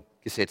Glauben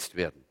gesetzt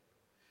werden.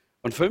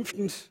 Und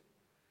fünftens,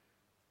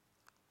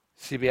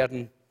 sie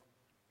werden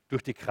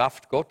durch die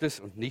Kraft Gottes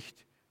und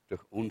nicht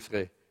durch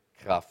unsere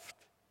Kraft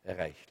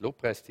erreicht.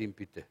 Lobpreisteam,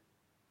 bitte.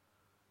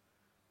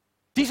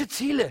 Diese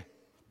Ziele,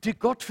 die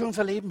Gott für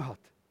unser Leben hat,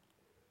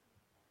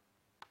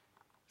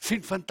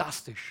 sind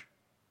fantastisch.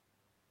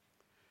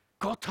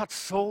 Gott hat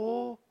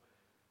so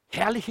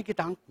herrliche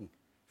Gedanken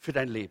für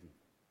dein Leben.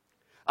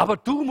 Aber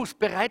du musst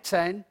bereit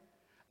sein,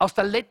 aus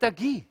der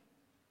Lethargie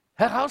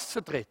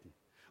herauszutreten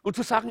und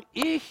zu sagen,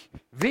 ich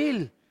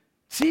will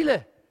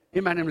Ziele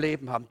in meinem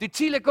Leben haben, die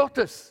Ziele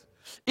Gottes.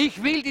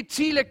 Ich will die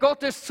Ziele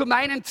Gottes zu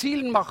meinen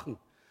Zielen machen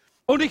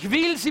und ich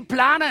will sie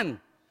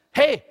planen.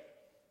 Hey,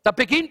 da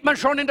beginnt man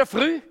schon in der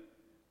Früh,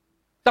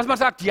 dass man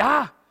sagt,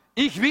 ja,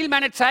 Ich will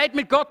meine Zeit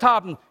mit Gott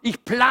haben.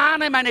 Ich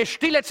plane meine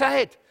stille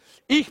Zeit.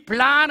 Ich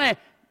plane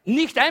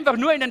nicht einfach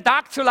nur in den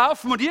Tag zu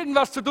laufen und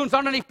irgendwas zu tun,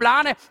 sondern ich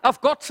plane, auf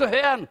Gott zu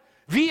hören,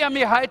 wie er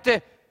mich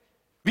heute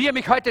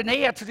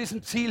näher zu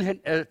diesem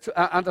Ziel,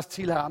 an das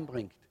Ziel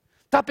heranbringt.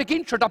 Da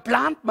beginnt schon, da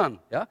plant man.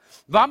 Ja?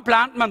 Wann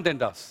plant man denn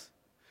das?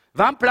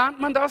 Wann plant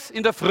man das?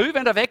 In der Früh,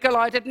 wenn der Wecker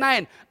läutet?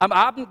 Nein, am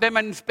Abend, wenn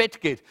man ins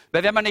Bett geht.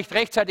 Weil wenn man nicht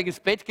rechtzeitig ins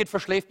Bett geht,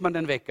 verschläft man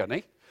den Wecker.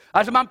 Nicht?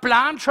 Also man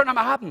plant schon am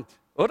Abend,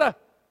 oder?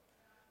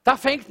 Da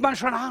fängt man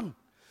schon an.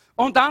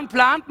 Und dann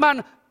plant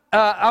man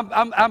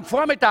am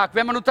Vormittag,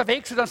 wenn man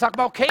unterwegs ist, dann sagt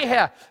man, okay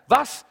Herr,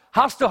 was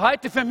hast du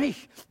heute für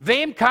mich?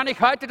 Wem kann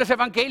ich heute das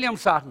Evangelium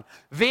sagen?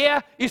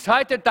 Wer ist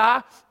heute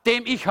da,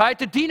 dem ich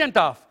heute dienen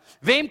darf?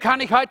 Wem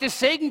kann ich heute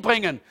Segen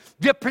bringen?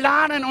 Wir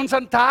planen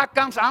unseren Tag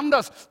ganz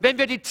anders, wenn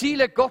wir die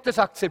Ziele Gottes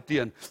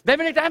akzeptieren. Wenn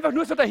wir nicht einfach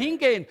nur so dahin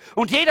gehen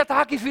und jeder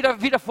Tag ist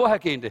wieder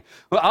vorhergehende.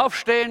 Und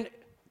aufstehen,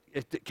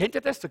 kennt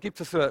ihr das? Da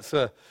gibt es so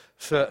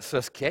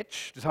ein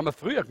Sketch, das haben wir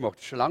früher gemacht,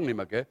 das ist schon lange nicht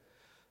mehr, gell?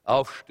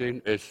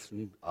 Aufstehen,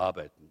 essen,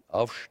 arbeiten.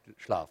 Aufstehen,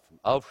 schlafen.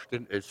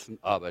 Aufstehen, essen,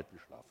 arbeiten,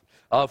 schlafen.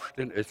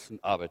 Aufstehen, essen,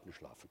 arbeiten,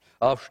 schlafen.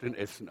 Aufstehen,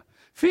 essen.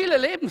 Viele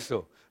leben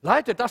so.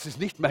 Leute, das ist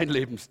nicht mein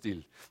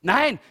Lebensstil.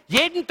 Nein,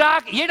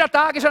 jeder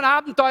Tag ist ein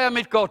Abenteuer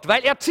mit Gott,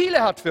 weil er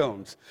Ziele hat für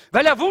uns.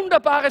 Weil er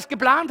Wunderbares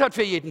geplant hat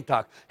für jeden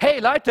Tag.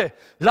 Hey Leute,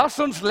 lasst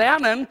uns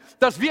lernen,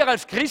 dass wir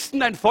als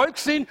Christen ein Volk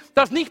sind,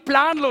 das nicht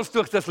planlos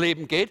durch das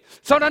Leben geht,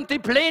 sondern die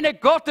Pläne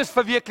Gottes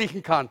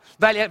verwirklichen kann,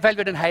 weil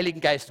wir den Heiligen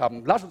Geist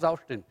haben. Lass uns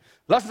aufstehen.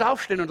 Lass uns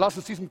aufstehen und lass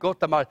uns diesem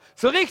Gott einmal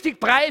so richtig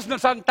preisen und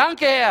sagen,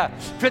 danke Herr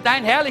für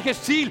dein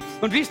herrliches Ziel.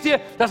 Und wisst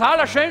ihr, das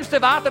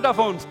Allerschönste wartet auf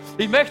uns.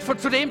 Ich möchte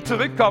zu dem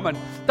zurückkommen.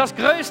 Das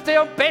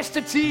größte und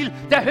beste Ziel,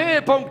 der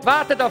Höhepunkt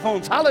wartet auf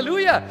uns.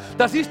 Halleluja!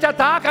 Das ist der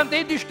Tag, an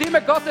dem die Stimme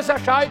Gottes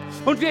erschallt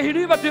und wir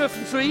hinüber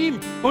dürfen zu ihm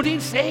und ihn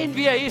sehen,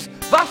 wie er ist.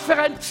 Was für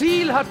ein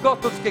Ziel hat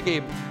Gott uns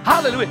gegeben.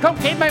 Halleluja! Komm,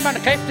 geben wir ihm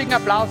einen kräftigen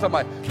Applaus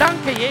einmal.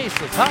 Danke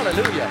Jesus.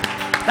 Halleluja!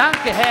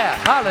 Danke Herr.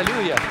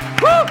 Halleluja!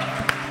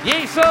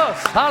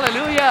 Jesus,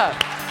 Halleluja.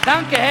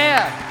 Danke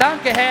Herr,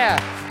 danke Herr,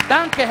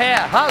 danke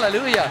Herr,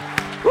 Halleluja.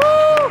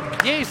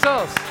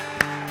 Jesus,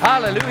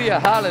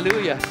 Halleluja,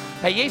 Halleluja.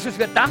 Herr Jesus,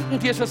 wir danken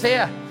dir so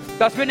sehr,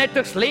 dass wir nicht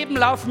durchs Leben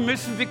laufen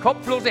müssen wie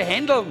kopflose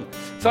Händeln,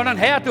 sondern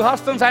Herr, du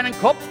hast uns einen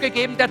Kopf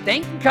gegeben, der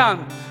denken kann.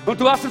 Und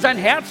du hast uns ein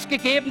Herz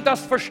gegeben,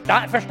 das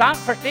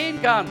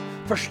verstehen kann,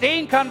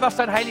 was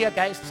dein Heiliger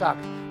Geist sagt.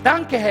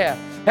 Danke Herr.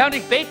 Herr, und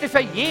ich bete für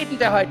jeden,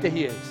 der heute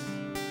hier ist.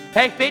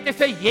 Herr, ich bete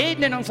für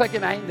jeden in unserer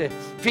Gemeinde,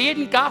 für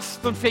jeden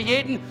Gast und für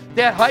jeden,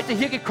 der heute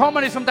hier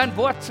gekommen ist, um dein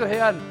Wort zu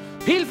hören.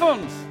 Hilf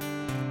uns,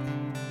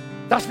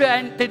 dass wir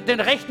den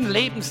rechten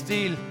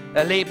Lebensstil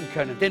erleben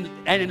können.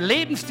 Einen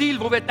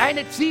Lebensstil, wo wir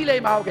deine Ziele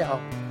im Auge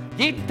haben.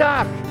 Jeden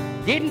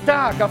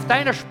Tag auf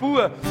deiner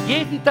Spur,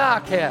 jeden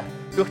Tag, Herr,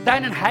 durch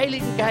deinen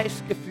Heiligen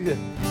Geist geführt.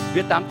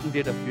 Wir danken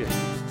dir dafür,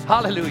 Jesus.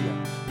 Halleluja.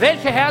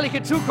 Welche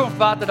herrliche Zukunft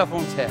wartet auf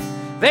uns, Herr.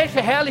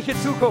 Welche herrliche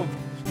Zukunft.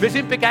 Wir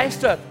sind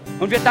begeistert.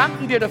 Und wir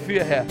danken dir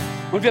dafür, Herr.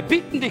 Und wir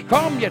bitten dich,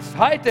 komm jetzt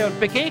heute und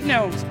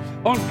begegne uns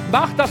und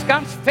mach das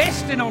ganz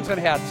fest in unseren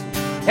Herzen.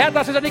 Herr,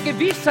 dass es eine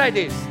Gewissheit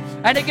ist,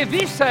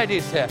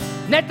 Herr.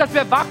 Nicht, dass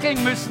wir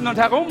wackeln müssen und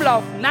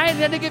herumlaufen. Nein,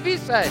 eine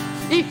Gewissheit.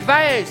 Ich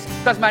weiß,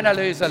 dass mein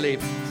Erlöser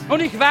lebt.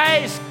 Und ich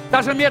weiß,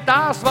 dass er mir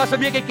das, was er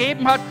mir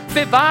gegeben hat,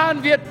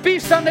 bewahren wird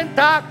bis an den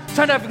Tag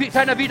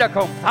seiner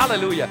Wiederkunft.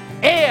 Halleluja.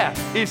 Er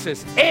ist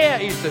es.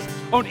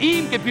 Und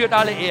ihm gebührt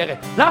alle Ehre.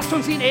 Lasst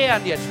uns ihn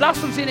ehren jetzt.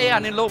 Lasst uns ihn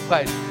ehren in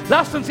Lobpreis.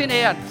 Lasst uns ihn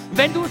ehren.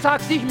 Wenn du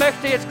sagst, ich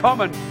möchte jetzt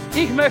kommen,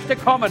 ich möchte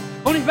kommen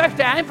und ich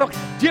möchte einfach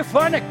dir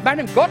vorne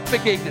meinem Gott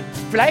begegnen,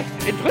 vielleicht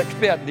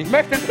entrückt werden. Ich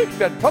möchte entrückt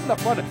werden. Komm nach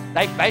vorne.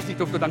 Nein, ich weiß nicht,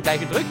 ob du dann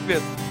gleich entrückt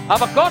wirst.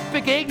 Aber Gott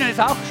begegnen ist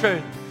auch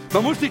schön.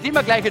 Man muss nicht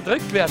immer gleich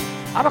entrückt werden.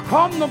 Aber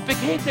komm und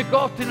begegne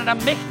Gott in einer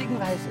mächtigen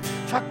Weise.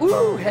 Sag,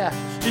 Herr,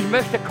 ich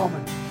möchte kommen.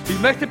 Ich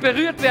möchte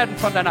berührt werden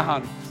von deiner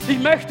Hand. Ich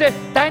möchte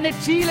deine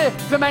Ziele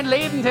für mein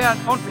Leben hören.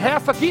 Und Herr,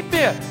 vergib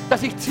mir,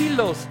 dass ich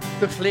ziellos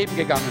durchs Leben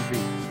gegangen bin.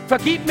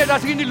 Vergib mir,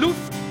 dass ich in die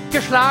Luft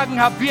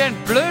geschlagen habe wie ein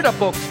blöder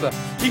Boxer.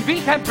 Ich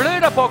will kein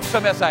blöder Boxer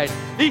mehr sein.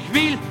 Ich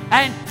will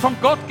ein von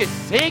Gott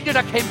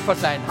gesegneter Kämpfer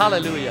sein.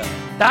 Halleluja.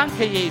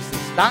 Danke, Jesus.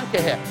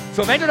 Danke, Herr.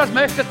 So, wenn du das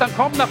möchtest, dann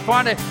komm nach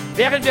vorne,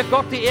 während wir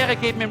Gott die Ehre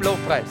geben im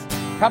Lobpreis.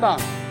 Come on.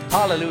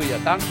 Halleluja.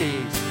 Danke,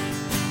 Jesus.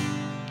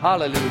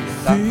 Halleluja.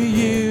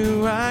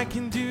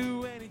 Danke.